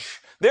large.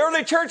 The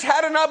early church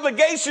had an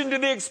obligation to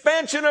the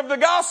expansion of the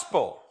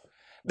gospel.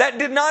 That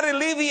did not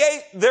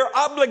alleviate their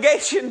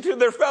obligation to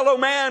their fellow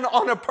man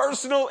on a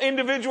personal,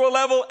 individual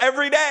level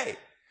every day.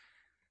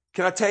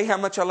 Can I tell you how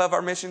much I love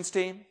our missions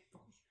team?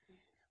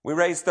 We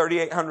raised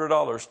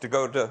 $3,800 to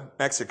go to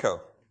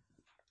Mexico.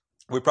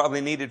 We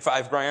probably needed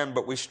 $5,000,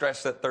 but we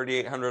stretched that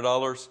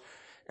 $3,800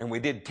 and we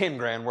did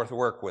 $10,000 worth of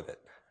work with it.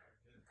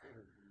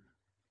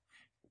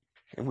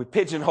 And we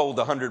pigeonholed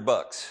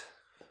 $100.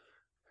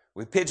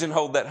 We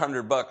pigeonholed that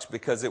 $100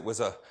 because it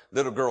was a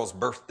little girl's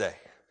birthday.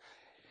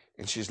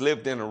 And she's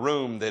lived in a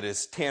room that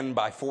is 10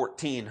 by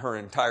 14 her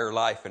entire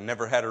life and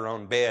never had her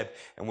own bed.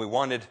 And we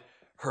wanted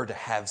her to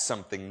have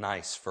something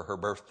nice for her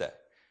birthday.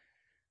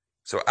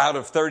 So out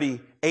of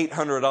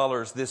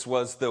 $3,800, this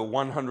was the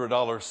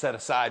 $100 set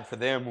aside for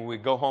them when we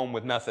go home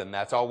with nothing.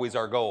 That's always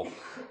our goal.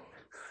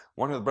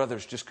 One of the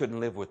brothers just couldn't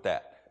live with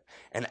that.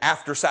 And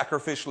after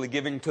sacrificially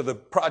giving to the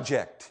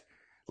project,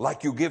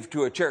 like you give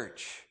to a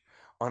church,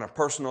 on a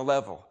personal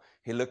level,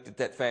 he looked at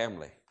that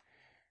family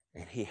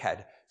and he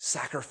had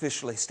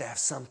sacrificially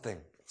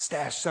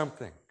stashed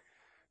something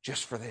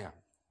just for them.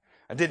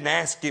 I didn't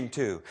ask him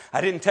to.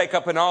 I didn't take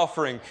up an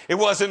offering. It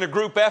wasn't a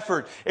group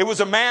effort. It was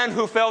a man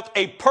who felt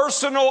a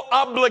personal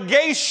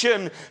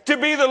obligation to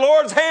be the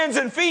Lord's hands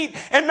and feet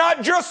and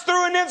not just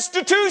through an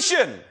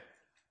institution.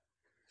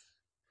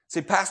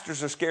 See,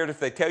 pastors are scared if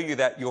they tell you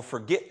that, you'll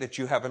forget that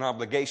you have an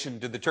obligation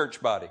to the church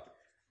body.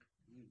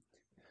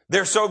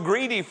 They're so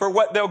greedy for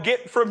what they'll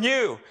get from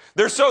you.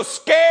 They're so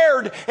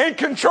scared and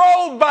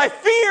controlled by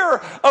fear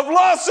of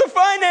loss of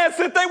finance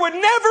that they would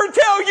never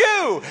tell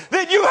you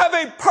that you have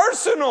a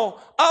personal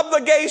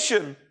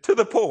obligation to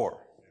the poor.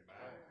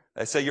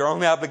 They say your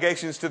only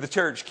obligation is to the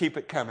church. Keep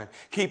it coming.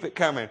 Keep it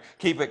coming.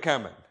 Keep it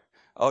coming.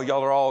 Oh,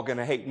 y'all are all going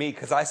to hate me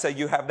because I say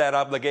you have that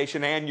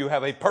obligation and you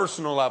have a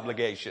personal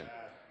obligation.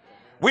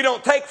 We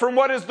don't take from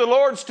what is the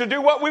Lord's to do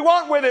what we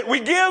want with it. We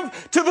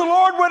give to the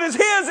Lord what is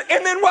His,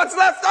 and then what's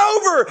left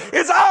over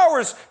is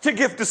ours to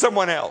give to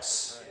someone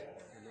else.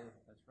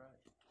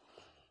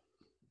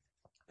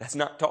 That's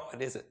not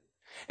taught, is it?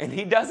 And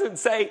He doesn't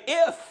say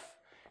if.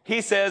 He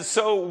says,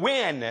 so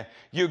when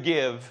you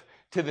give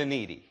to the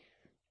needy.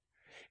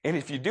 And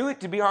if you do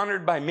it to be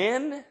honored by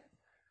men,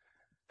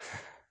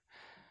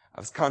 I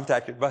was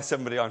contacted by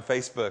somebody on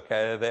Facebook.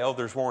 The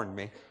elders warned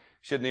me.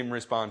 Shouldn't even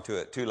respond to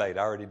it. Too late.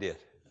 I already did.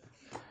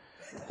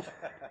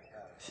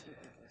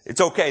 It's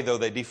okay, though.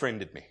 They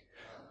defriended me.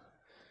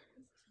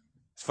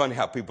 It's funny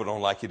how people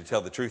don't like you to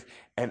tell the truth.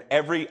 And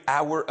every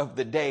hour of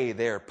the day,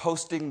 they're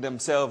posting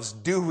themselves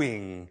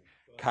doing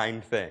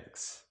kind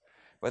things.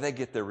 Well, they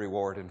get their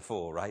reward in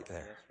full right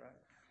there. That's right.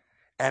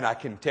 And I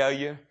can tell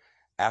you,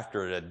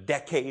 after a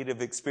decade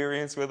of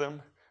experience with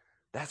them,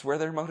 that's where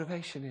their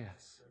motivation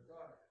is.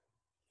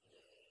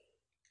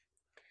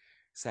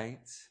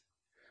 Saints,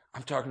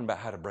 I'm talking about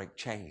how to break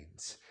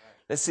chains.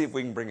 Let's see if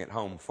we can bring it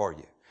home for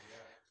you.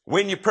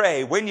 When you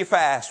pray, when you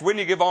fast, when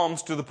you give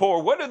alms to the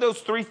poor, what do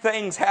those three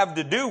things have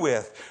to do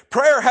with?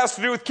 Prayer has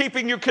to do with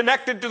keeping you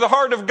connected to the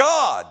heart of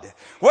God.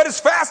 What does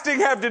fasting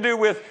have to do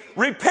with?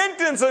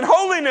 Repentance and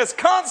holiness,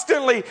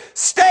 constantly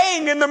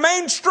staying in the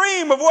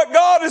mainstream of what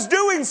God is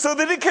doing so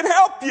that it can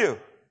help you.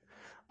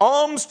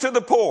 Alms to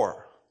the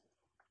poor.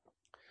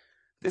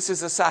 This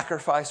is a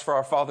sacrifice for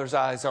our Father's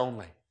eyes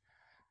only.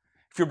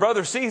 If your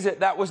brother sees it,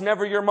 that was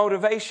never your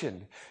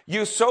motivation.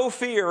 You so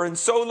fear and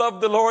so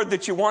love the Lord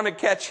that you want to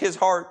catch His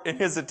heart and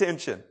His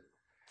attention.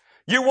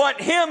 You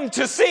want Him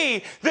to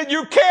see that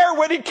you care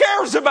what He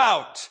cares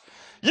about.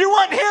 You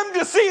want Him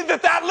to see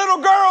that that little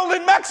girl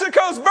in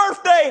Mexico's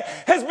birthday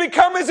has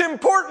become as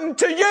important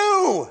to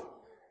you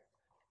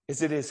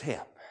as it is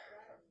Him.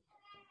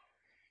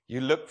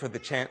 You look for the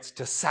chance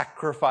to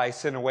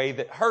sacrifice in a way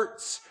that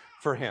hurts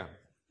for Him.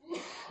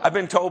 I've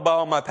been told by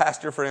all my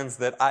pastor friends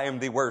that I am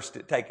the worst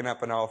at taking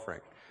up an offering.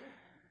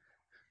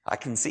 I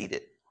concede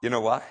it. You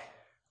know why?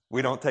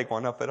 We don't take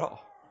one up at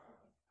all.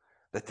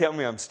 They tell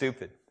me I'm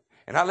stupid.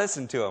 And I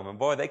listen to them, and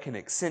boy, they can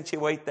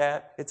accentuate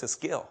that. It's a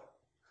skill.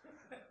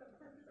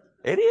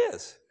 It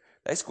is.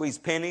 They squeeze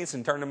pennies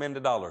and turn them into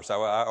dollars.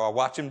 I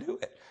watch them do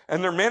it.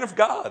 And they're men of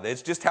God.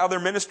 It's just how their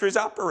ministries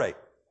operate.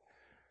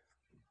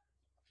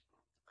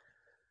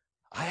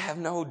 I have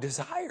no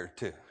desire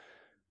to.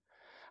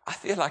 I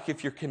feel like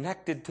if you're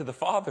connected to the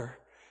Father,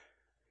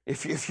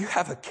 if you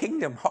have a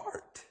kingdom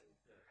heart,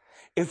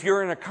 if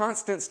you're in a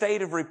constant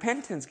state of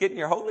repentance, getting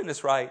your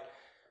holiness right,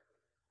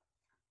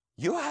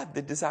 you'll have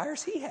the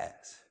desires He has.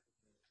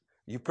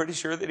 You pretty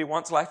sure that He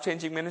wants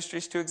life-changing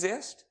ministries to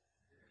exist?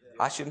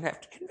 I shouldn't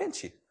have to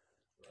convince you.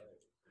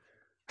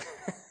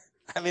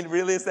 I mean, it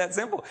really is that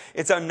simple.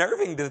 It's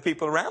unnerving to the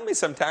people around me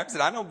sometimes,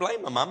 and I don't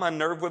blame them. I'm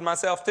unnerved with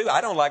myself too. I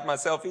don't like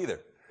myself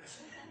either.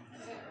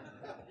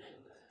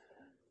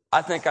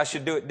 I think I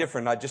should do it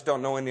different. I just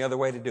don't know any other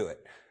way to do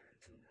it.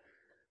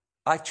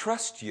 I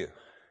trust you.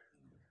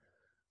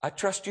 I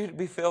trust you to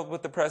be filled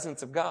with the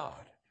presence of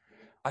God.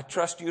 I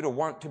trust you to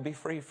want to be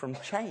free from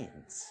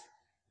chains.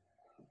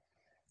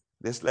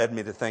 This led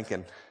me to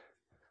thinking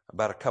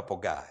about a couple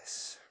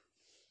guys.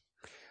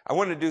 I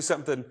want to do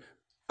something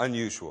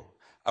unusual.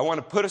 I want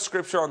to put a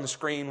scripture on the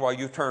screen while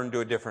you turn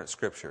to a different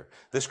scripture.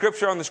 The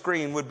scripture on the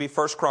screen would be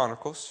 1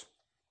 Chronicles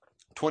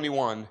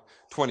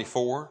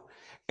 21:24.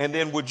 And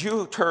then would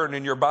you turn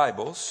in your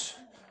Bibles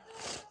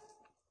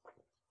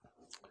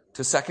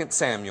to 2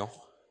 Samuel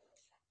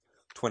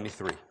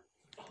 23.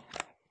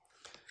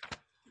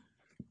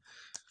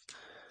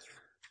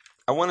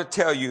 I want to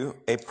tell you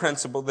a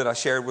principle that I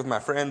shared with my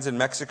friends in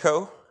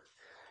Mexico.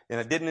 And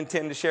I didn't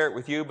intend to share it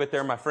with you, but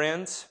they're my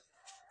friends.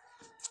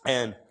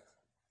 And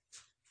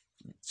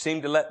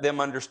seemed to let them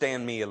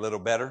understand me a little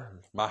better,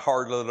 my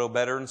heart a little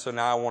better. And so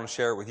now I want to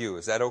share it with you.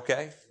 Is that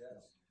okay?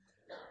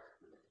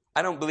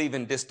 I don't believe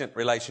in distant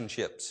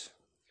relationships.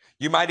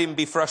 You might even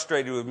be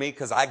frustrated with me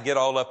because I get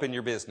all up in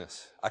your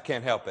business. I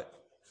can't help it.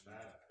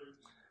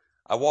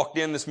 I walked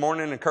in this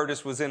morning and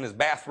Curtis was in his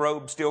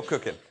bathrobe still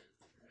cooking.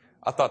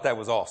 I thought that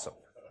was awesome.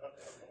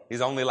 He's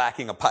only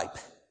lacking a pipe.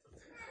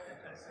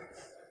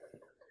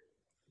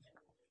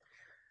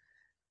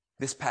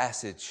 This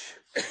passage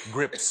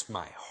grips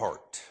my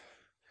heart.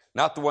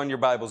 Not the one your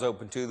Bible's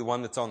open to, the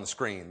one that's on the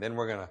screen. Then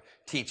we're going to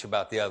teach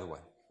about the other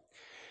one.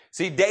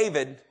 See,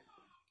 David,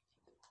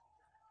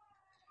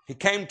 he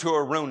came to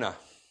Araunah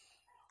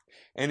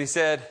and he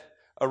said,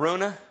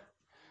 Araunah,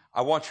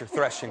 I want your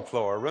threshing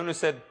floor. Araunah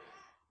said,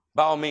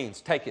 by all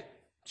means, take it.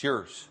 It's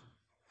yours.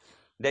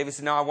 David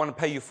said, no, I want to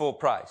pay you full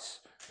price.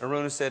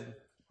 Araunah said,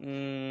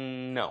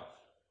 no.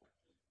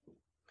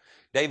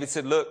 David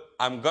said, look,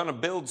 I'm going to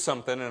build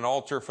something, an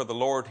altar for the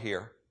Lord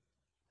here.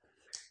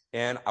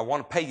 And I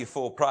want to pay you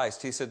full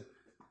price. He said,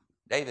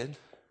 David,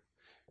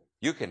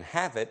 you can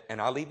have it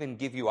and I'll even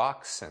give you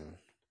oxen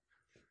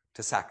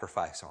to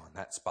sacrifice on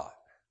that spot.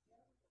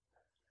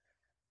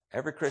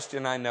 Every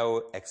Christian I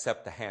know,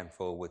 except a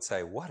handful, would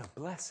say, what a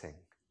blessing.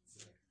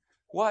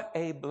 What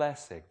a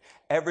blessing.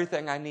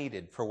 Everything I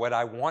needed for what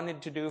I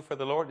wanted to do for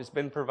the Lord has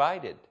been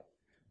provided.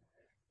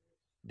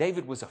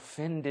 David was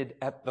offended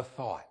at the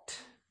thought.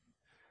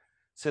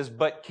 It says,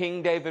 but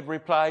King David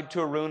replied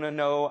to Araunah,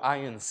 no, I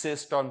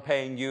insist on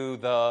paying you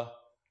the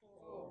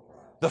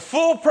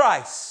full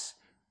price.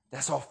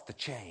 That's off the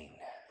chain.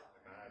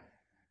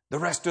 The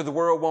rest of the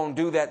world won't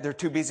do that. They're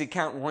too busy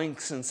counting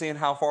links and seeing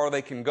how far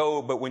they can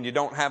go. But when you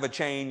don't have a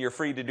chain, you're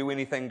free to do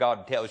anything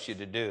God tells you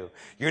to do.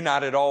 You're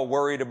not at all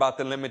worried about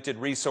the limited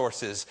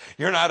resources.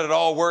 You're not at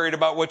all worried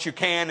about what you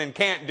can and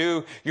can't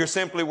do. You're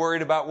simply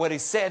worried about what He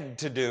said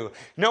to do.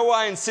 No,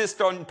 I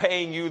insist on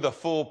paying you the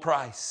full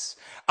price.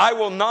 I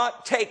will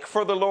not take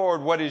for the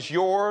Lord what is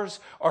yours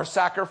or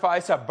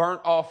sacrifice a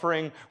burnt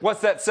offering. What's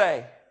that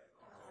say?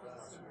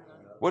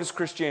 What does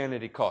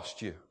Christianity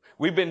cost you?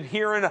 We've been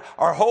hearing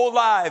our whole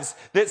lives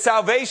that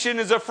salvation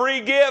is a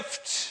free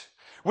gift.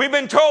 We've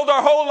been told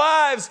our whole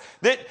lives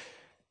that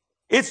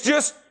it's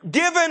just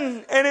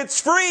given and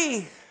it's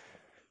free.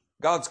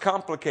 God's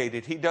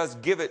complicated. He does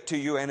give it to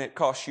you and it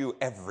costs you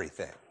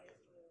everything.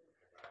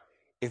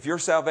 If your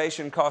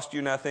salvation cost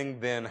you nothing,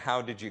 then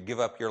how did you give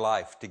up your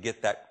life to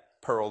get that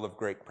pearl of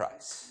great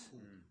price?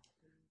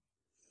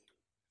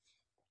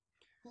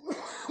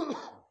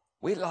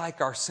 We like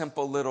our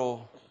simple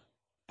little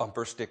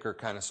bumper sticker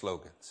kind of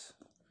slogans.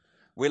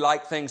 We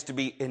like things to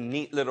be in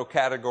neat little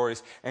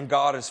categories, and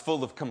God is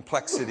full of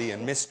complexity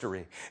and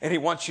mystery, and He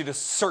wants you to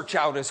search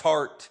out His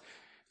heart.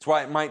 That's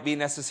why it might be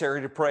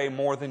necessary to pray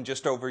more than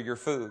just over your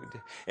food.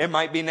 It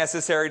might be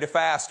necessary to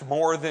fast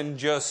more than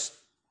just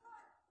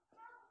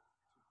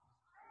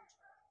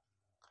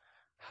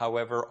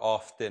however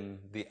often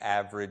the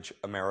average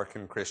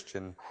American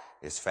Christian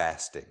is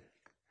fasting.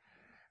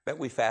 Bet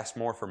we fast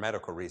more for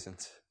medical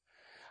reasons.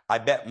 I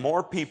bet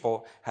more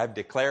people have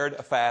declared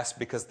a fast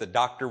because the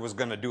doctor was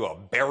going to do a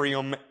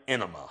barium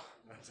enema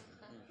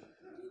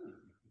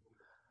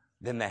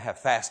than they have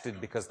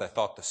fasted because they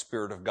thought the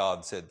Spirit of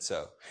God said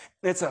so.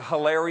 It's a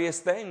hilarious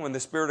thing when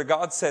the Spirit of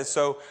God says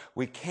so.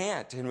 We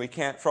can't, and we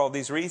can't for all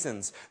these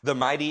reasons. The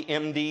mighty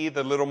MD,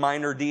 the little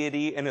minor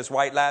deity in his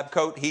white lab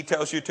coat, he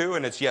tells you to,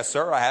 and it's, yes,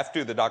 sir, I have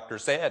to, the doctor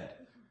said.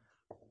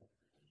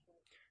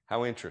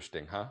 How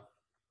interesting, huh?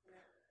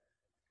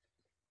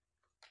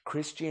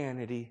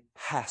 Christianity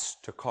has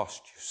to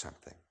cost you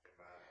something.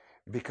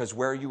 Because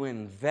where you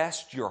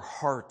invest your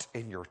heart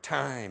and your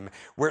time,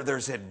 where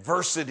there's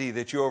adversity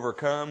that you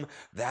overcome,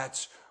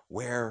 that's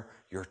where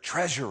your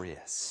treasure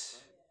is.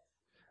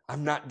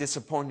 I'm not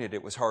disappointed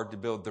it was hard to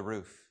build the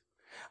roof.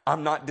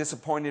 I'm not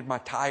disappointed my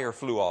tire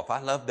flew off.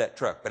 I love that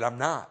truck, but I'm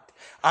not.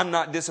 I'm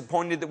not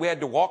disappointed that we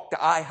had to walk to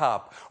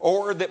IHOP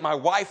or that my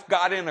wife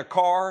got in a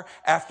car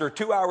after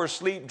 2 hours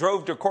sleep,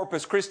 drove to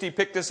Corpus Christi,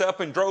 picked us up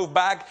and drove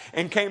back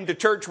and came to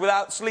church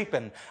without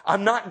sleeping.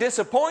 I'm not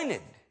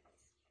disappointed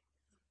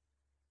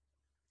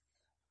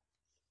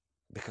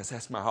because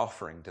that's my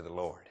offering to the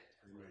Lord.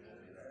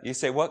 You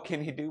say, what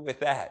can He do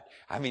with that?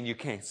 I mean, you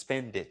can't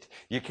spend it.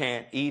 You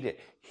can't eat it.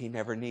 He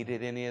never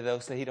needed any of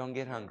those so He don't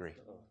get hungry.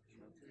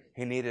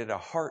 He needed a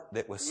heart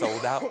that was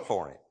sold out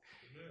for Him.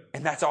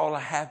 And that's all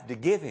I have to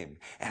give Him.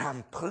 And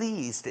I'm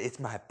pleased. It's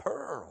my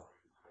pearl.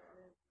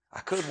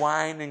 I could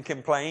whine and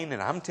complain, and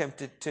I'm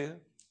tempted to.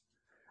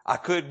 I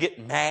could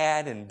get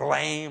mad and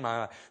blame.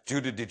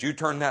 Judah, did you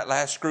turn that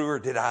last screw or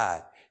did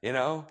I? You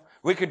know,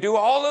 we could do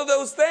all of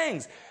those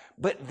things.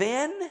 But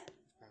then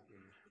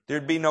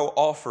there'd be no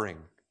offering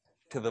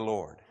to the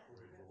Lord.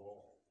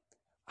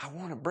 I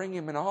want to bring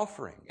Him an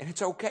offering. And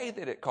it's okay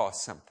that it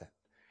costs something.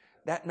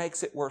 That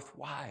makes it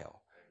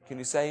worthwhile. Can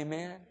you say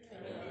amen?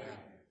 Amen.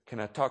 Can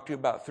I talk to you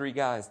about 3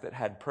 guys that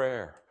had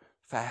prayer,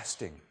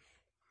 fasting,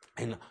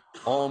 and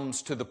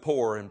alms to the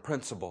poor in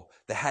principle?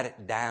 They had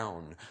it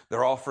down.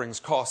 Their offerings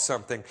cost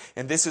something.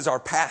 And this is our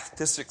path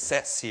to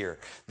success here.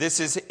 This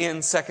is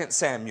in 2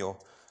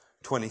 Samuel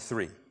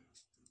 23.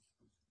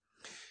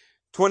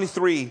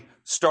 23,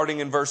 starting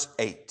in verse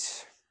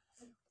 8.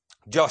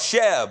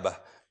 Josheb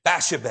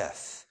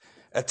Bashabeth,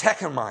 a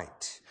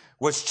Techemite,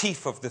 was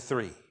chief of the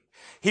 3.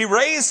 He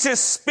raised his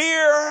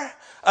spear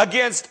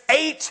against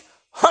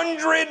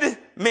 800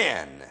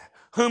 men,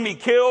 whom he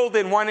killed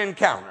in one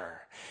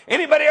encounter.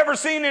 Anybody ever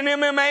seen an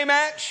MMA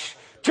match?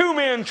 2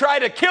 men try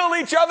to kill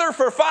each other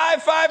for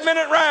 5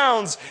 5-minute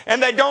rounds,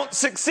 and they don't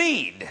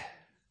succeed.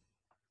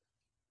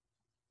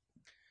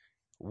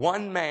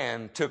 One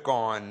man took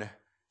on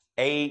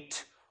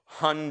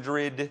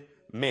 800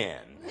 men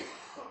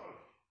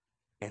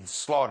and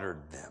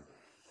slaughtered them.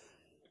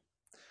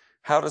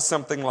 How does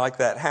something like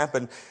that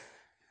happen?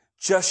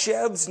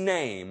 Josheb's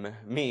name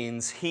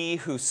means he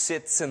who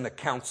sits in the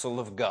counsel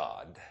of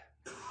God.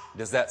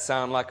 Does that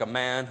sound like a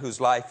man whose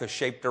life is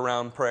shaped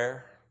around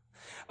prayer?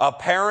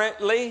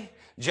 Apparently,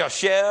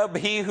 Josheb,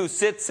 he who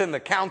sits in the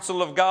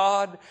counsel of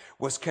God,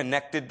 was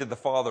connected to the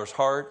Father's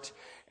heart,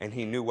 and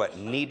he knew what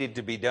needed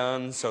to be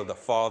done, so the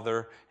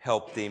Father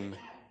helped him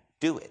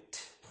do it.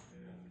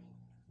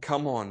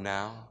 Come on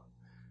now.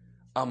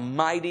 A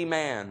mighty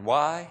man.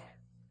 Why?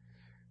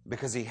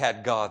 Because he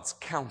had God's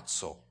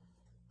counsel.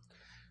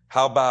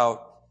 How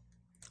about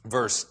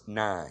verse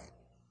 9?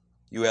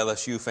 You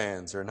LSU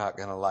fans are not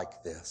going to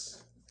like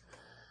this.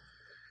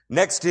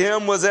 Next to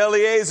him was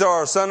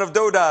Eleazar, son of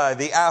Dodai,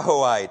 the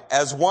Ahohite.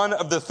 As one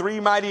of the 3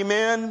 mighty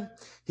men,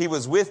 he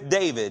was with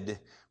David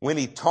when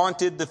he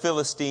taunted the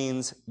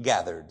Philistines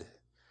gathered.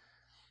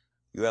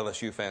 You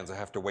LSU fans, I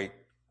have to wait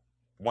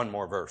one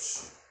more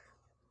verse.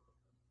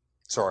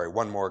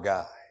 one more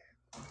guy.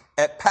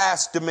 At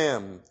Pas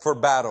Damim for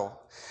battle.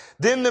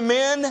 Then the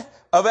men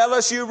of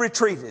LSU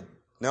retreated.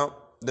 No,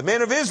 the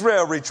men of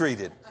Israel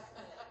retreated.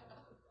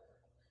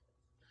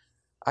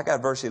 I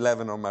got verse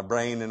 11 on my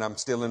brain and I'm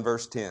still in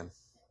verse 10.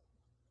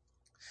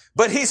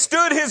 But he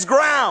stood his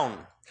ground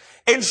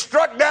and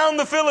struck down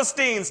the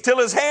Philistines till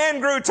his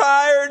hand grew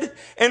tired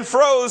and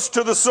froze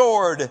to the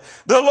sword.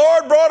 The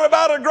Lord brought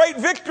about a great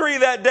victory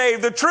that day.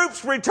 The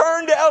troops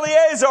returned to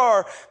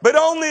Eleazar, but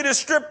only to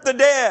strip the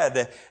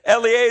dead.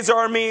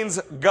 Eleazar means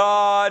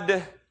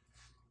God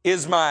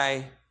is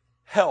my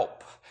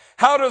help.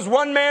 How does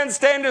one man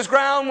stand his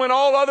ground when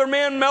all other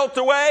men melt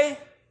away?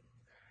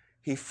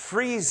 He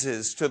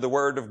freezes to the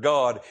word of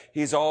God.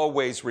 He's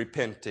always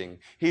repenting.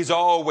 He's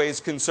always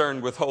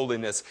concerned with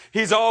holiness.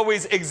 He's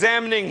always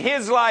examining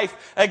his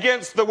life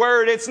against the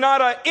word. It's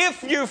not a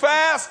if you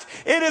fast,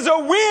 it is a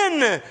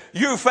when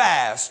you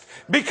fast.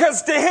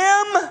 Because to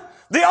him,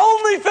 the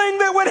only thing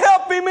that would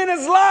help him in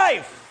his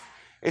life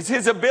is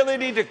his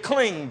ability to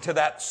cling to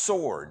that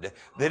sword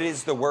that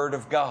is the word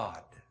of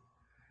God.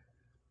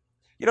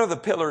 You know, the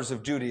pillars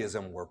of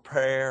Judaism were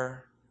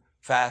prayer,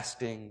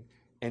 fasting,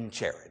 and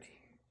charity.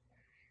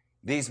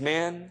 These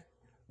men,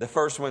 the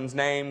first one's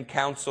name,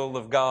 Council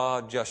of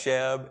God,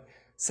 Josheb,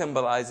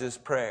 symbolizes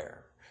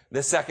prayer.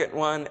 The second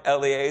one,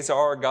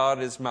 Eleazar, God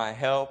is my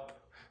help,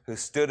 who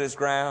stood his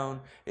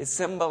ground. It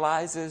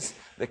symbolizes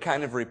the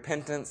kind of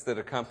repentance that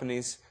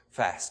accompanies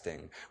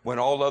fasting. When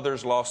all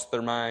others lost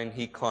their mind,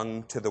 he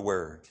clung to the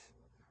word.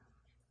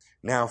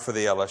 Now for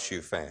the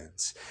LSU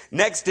fans.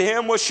 Next to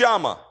him was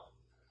Shammah,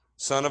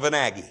 son of an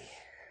Aggie,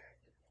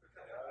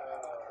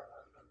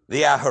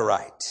 the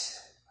Ahorite.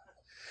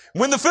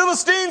 When the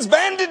Philistines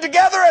banded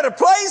together at a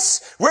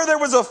place where there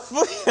was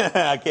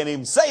I can't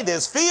even say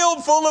this,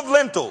 field full of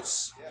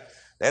lentils.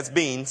 That's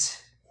beans.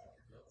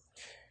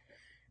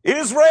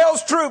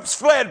 Israel's troops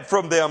fled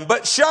from them,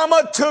 but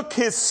Shammah took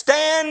his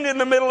stand in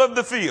the middle of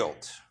the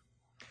field.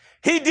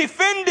 He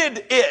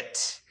defended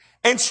it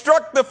and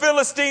struck the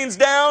Philistines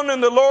down,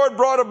 and the Lord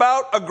brought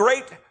about a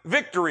great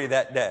victory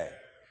that day.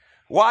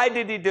 Why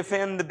did he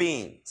defend the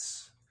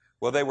beans?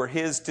 Well, they were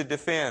his to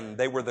defend.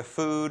 They were the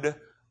food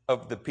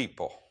of the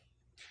people.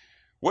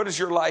 What is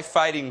your life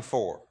fighting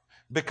for?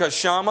 Because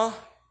Shammah,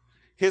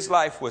 his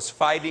life was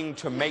fighting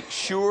to make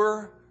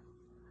sure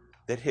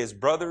that his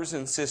brothers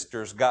and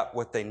sisters got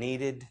what they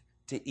needed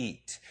to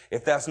eat.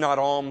 If that's not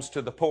alms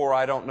to the poor,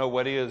 I don't know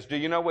what is. Do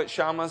you know what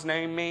Shammah's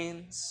name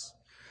means?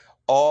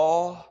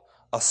 Awe,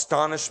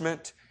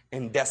 astonishment,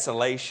 and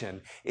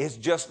desolation. It's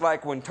just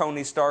like when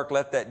Tony Stark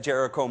let that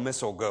Jericho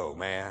missile go,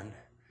 man.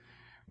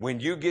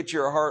 When you get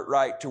your heart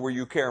right to where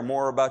you care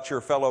more about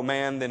your fellow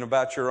man than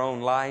about your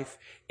own life,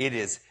 it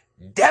is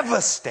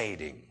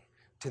devastating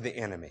to the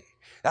enemy.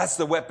 That's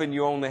the weapon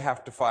you only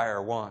have to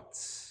fire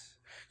once.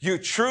 You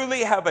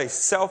truly have a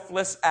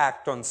selfless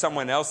act on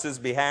someone else's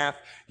behalf.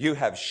 You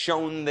have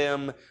shown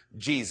them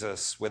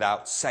Jesus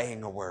without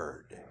saying a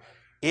word.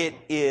 It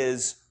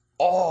is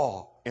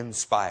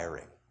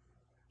awe-inspiring.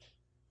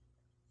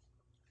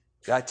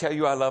 Did I tell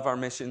you I love our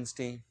missions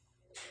team?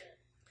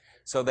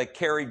 So they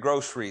carry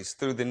groceries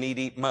through the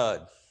knee-deep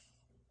mud.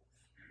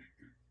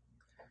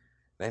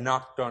 They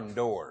knocked on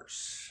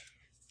doors.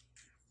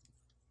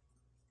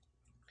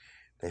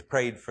 They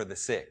prayed for the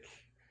sick,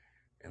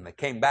 and they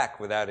came back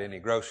without any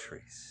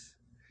groceries.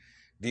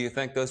 Do you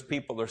think those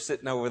people are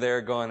sitting over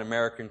there going,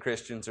 American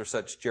Christians are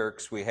such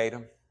jerks, we hate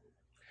them?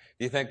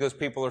 Do you think those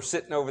people are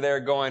sitting over there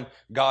going,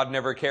 God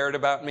never cared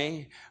about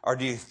me? Or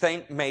do you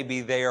think maybe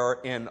they are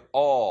in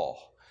awe?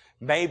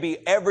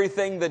 Maybe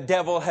everything the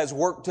devil has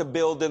worked to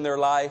build in their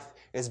life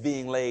is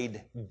being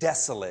laid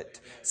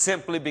desolate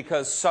simply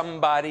because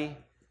somebody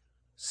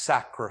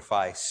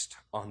sacrificed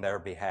on their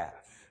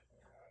behalf.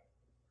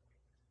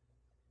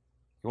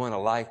 You want a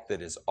life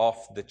that is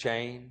off the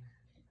chain?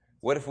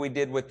 What if we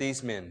did what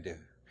these men do?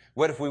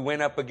 What if we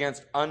went up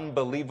against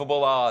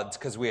unbelievable odds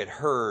because we had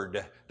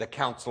heard the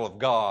counsel of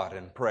God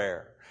in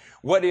prayer?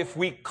 What if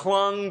we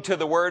clung to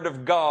the word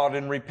of God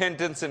in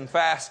repentance and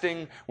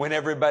fasting when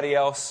everybody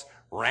else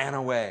ran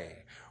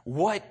away?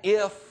 What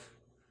if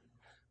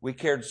we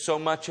cared so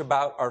much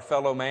about our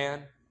fellow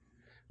man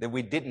that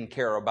we didn't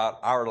care about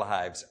our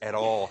lives at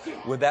all?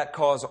 Would that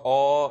cause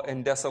awe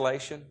and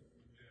desolation?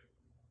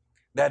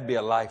 That'd be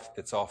a life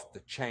that's off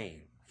the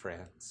chain,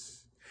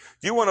 friends.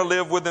 Do you want to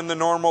live within the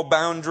normal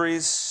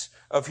boundaries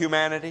of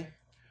humanity?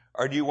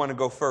 Or do you want to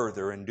go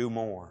further and do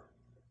more?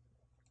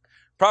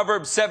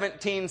 Proverbs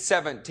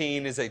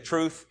 17:17 is a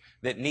truth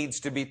that needs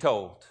to be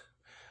told.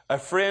 A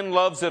friend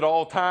loves at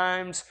all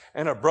times,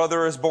 and a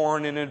brother is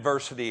born in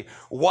adversity.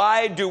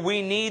 Why do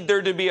we need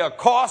there to be a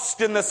cost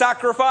in the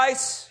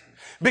sacrifice?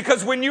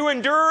 Because when you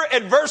endure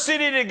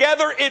adversity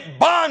together, it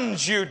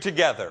bonds you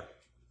together.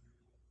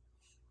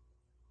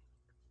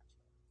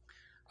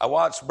 I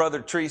watched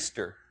Brother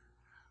Treaster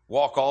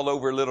walk all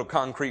over little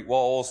concrete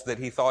walls that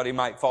he thought he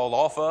might fall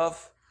off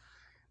of.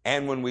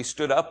 And when we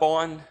stood up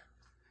on,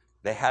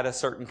 they had a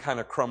certain kind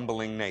of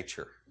crumbling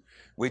nature.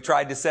 We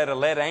tried to set a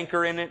lead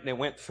anchor in it and it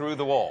went through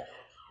the wall.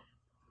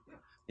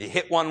 You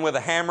hit one with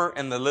a hammer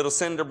and the little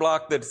cinder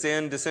block that's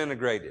in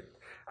disintegrated.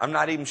 I'm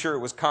not even sure it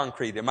was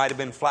concrete. It might have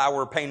been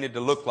flour painted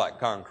to look like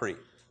concrete.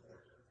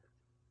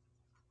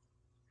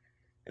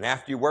 And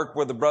after you work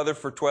with a brother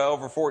for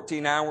 12 or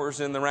 14 hours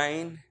in the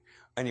rain,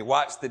 and you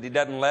watch that he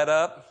doesn't let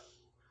up,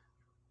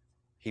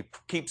 he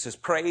keeps his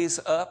praise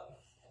up,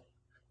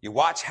 you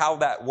watch how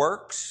that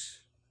works,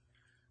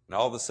 and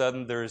all of a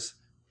sudden there's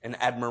an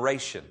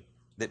admiration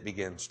that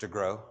begins to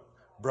grow.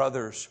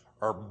 Brothers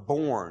are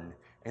born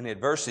in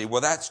adversity.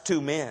 Well, that's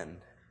two men.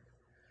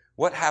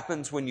 What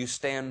happens when you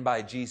stand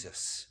by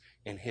Jesus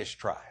in His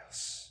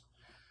trials?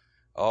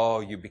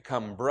 Oh, you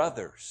become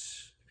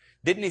brothers.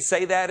 Didn't He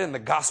say that in the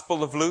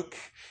Gospel of Luke?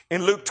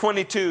 In Luke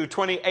 22,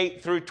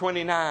 28 through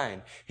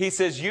 29, He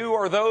says, you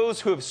are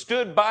those who have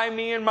stood by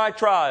me in my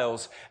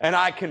trials, and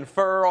I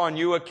confer on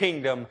you a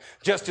kingdom,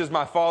 just as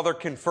my Father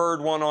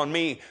conferred one on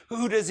me.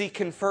 Who does He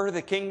confer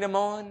the kingdom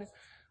on?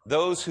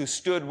 Those who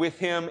stood with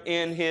Him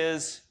in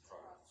His...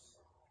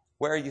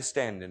 Where are you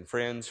standing,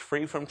 friends?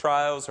 Free from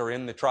trials or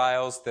in the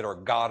trials that are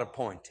God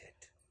appointed?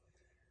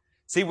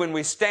 See, when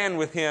we stand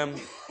with Him,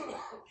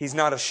 He's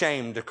not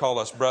ashamed to call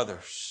us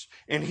brothers.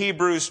 In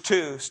Hebrews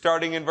 2,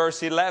 starting in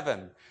verse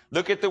 11,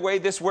 look at the way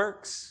this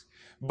works.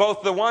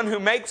 Both the one who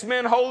makes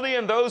men holy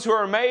and those who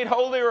are made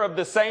holy are of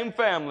the same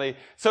family.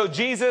 So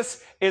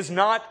Jesus is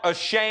not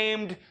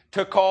ashamed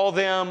to call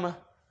them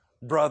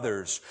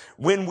brothers.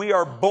 When we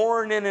are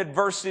born in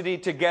adversity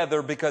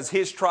together because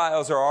His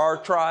trials are our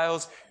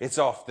trials, it's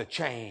off the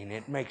chain.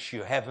 It makes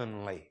you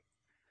heavenly.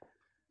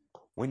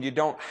 When you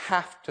don't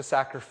have to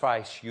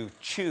sacrifice, you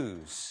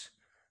choose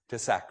to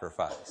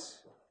sacrifice.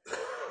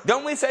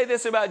 Don't we say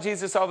this about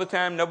Jesus all the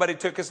time? Nobody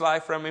took His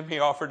life from Him. He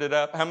offered it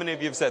up. How many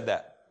of you have said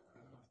that?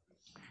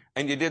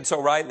 And you did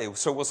so rightly.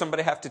 So will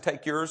somebody have to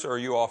take yours, or are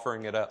you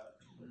offering it up?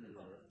 Do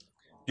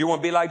you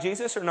want to be like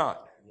Jesus or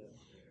not?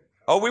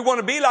 Oh, we want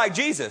to be like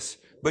Jesus,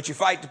 but you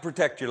fight to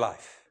protect your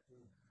life.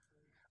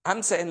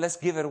 I'm saying let's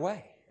give it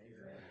away.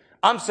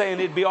 I'm saying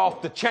it'd be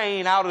off the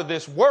chain, out of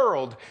this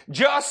world,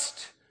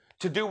 just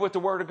to do what the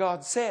Word of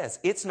God says.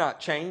 It's not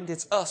chained.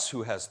 It's us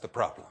who has the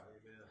problem.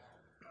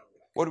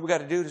 What do we got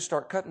to do to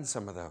start cutting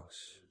some of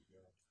those?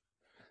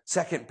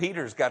 2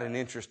 Peter's got an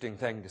interesting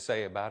thing to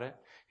say about it.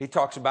 He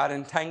talks about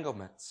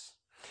entanglements.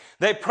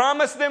 They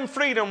promise them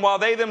freedom while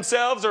they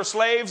themselves are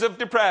slaves of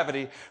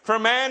depravity. For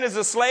man is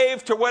a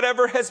slave to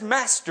whatever has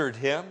mastered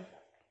him.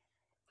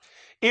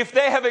 If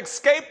they have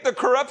escaped the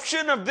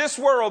corruption of this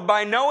world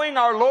by knowing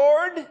our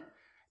Lord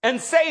and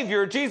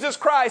Savior, Jesus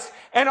Christ,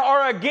 and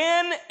are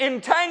again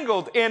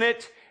entangled in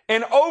it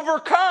and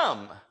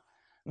overcome,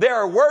 they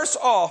are worse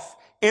off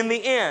in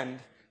the end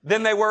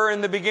than they were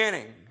in the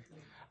beginning.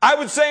 I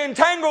would say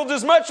entangled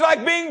is much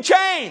like being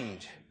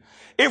chained.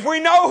 If we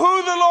know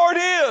who the Lord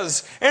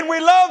is and we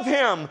love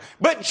Him,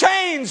 but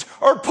chains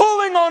are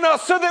pulling on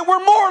us so that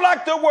we're more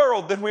like the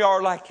world than we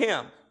are like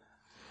Him.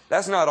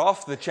 That's not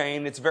off the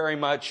chain. It's very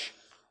much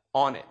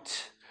on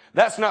it.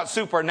 That's not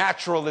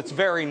supernatural. It's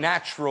very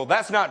natural.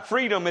 That's not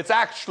freedom. It's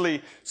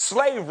actually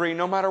slavery,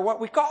 no matter what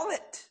we call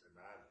it.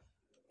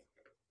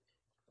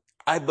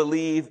 I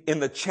believe in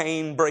the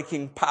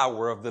chain-breaking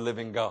power of the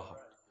living God.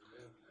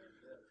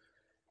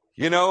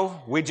 You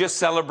know, we just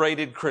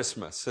celebrated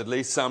Christmas. At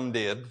least some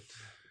did.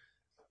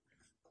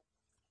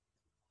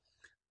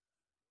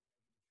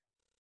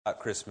 About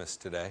Christmas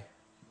today.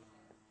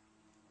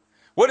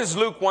 What does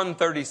Luke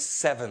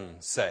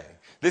 1:37 say?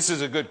 This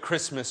is a good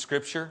Christmas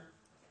scripture.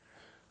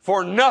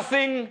 For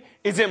nothing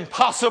is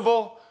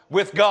impossible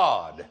with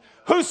God.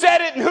 Who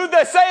said it and who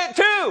they say it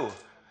to?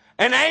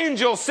 An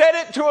angel said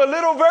it to a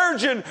little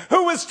virgin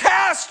who was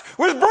tasked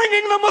with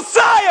bringing the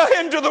Messiah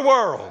into the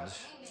world.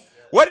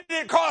 What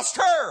did it cost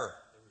her?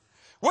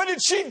 What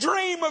did she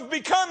dream of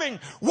becoming?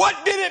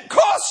 What did it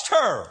cost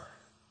her?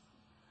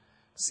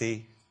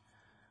 See,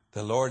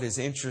 the Lord is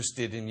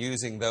interested in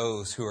using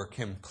those who are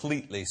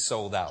completely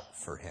sold out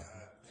for Him,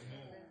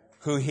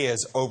 who He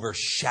has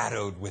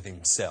overshadowed with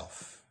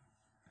Himself.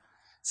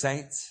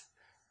 Saints,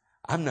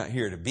 I'm not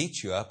here to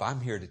beat you up.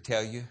 I'm here to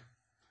tell you,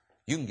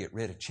 you can get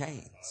rid of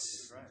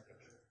chains.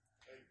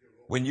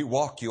 When you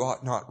walk, you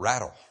ought not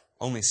rattle.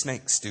 Only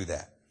snakes do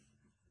that.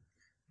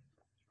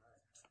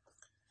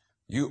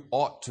 You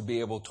ought to be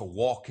able to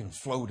walk and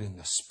float in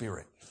the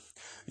Spirit.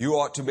 You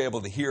ought to be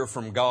able to hear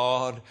from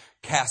God,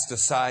 cast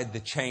aside the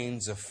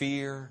chains of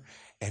fear,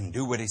 and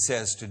do what He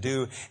says to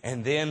do.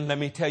 And then let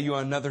me tell you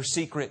another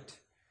secret.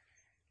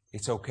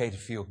 It's okay to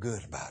feel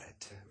good about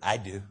it. I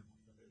do.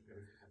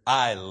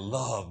 I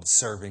love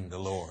serving the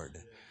Lord.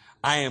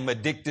 I am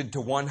addicted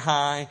to one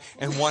high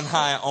and one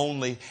high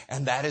only,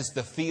 and that is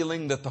the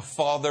feeling that the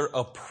Father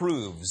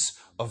approves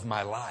of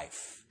my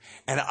life.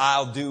 And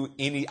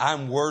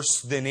I'm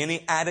worse than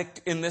any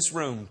addict in this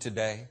room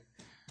today.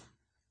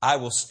 I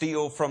will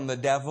steal from the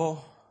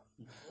devil.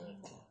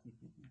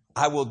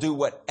 I will do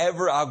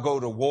whatever. I'll go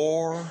to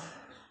war.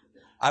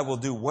 I will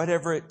do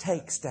whatever it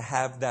takes to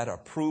have that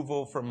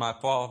approval from my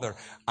Father.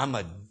 I'm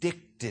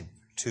addicted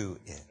to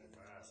it.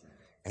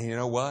 And you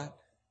know what?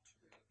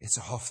 It's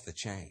off the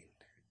chain.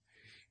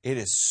 It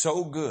is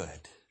so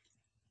good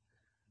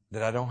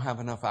that I don't have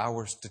enough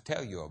hours to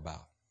tell you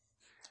about.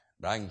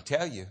 But I can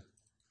tell you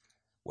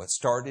what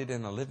started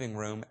in a living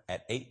room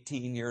at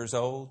 18 years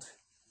old,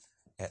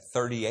 at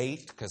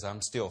 38, because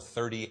I'm still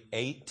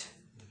 38,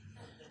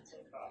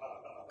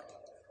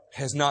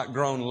 has not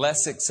grown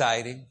less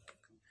exciting.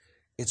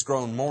 It's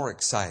grown more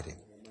exciting.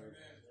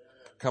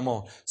 Come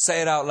on,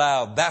 say it out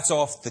loud. That's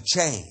off the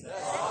chain.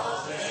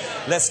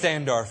 Let's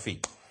stand to our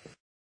feet.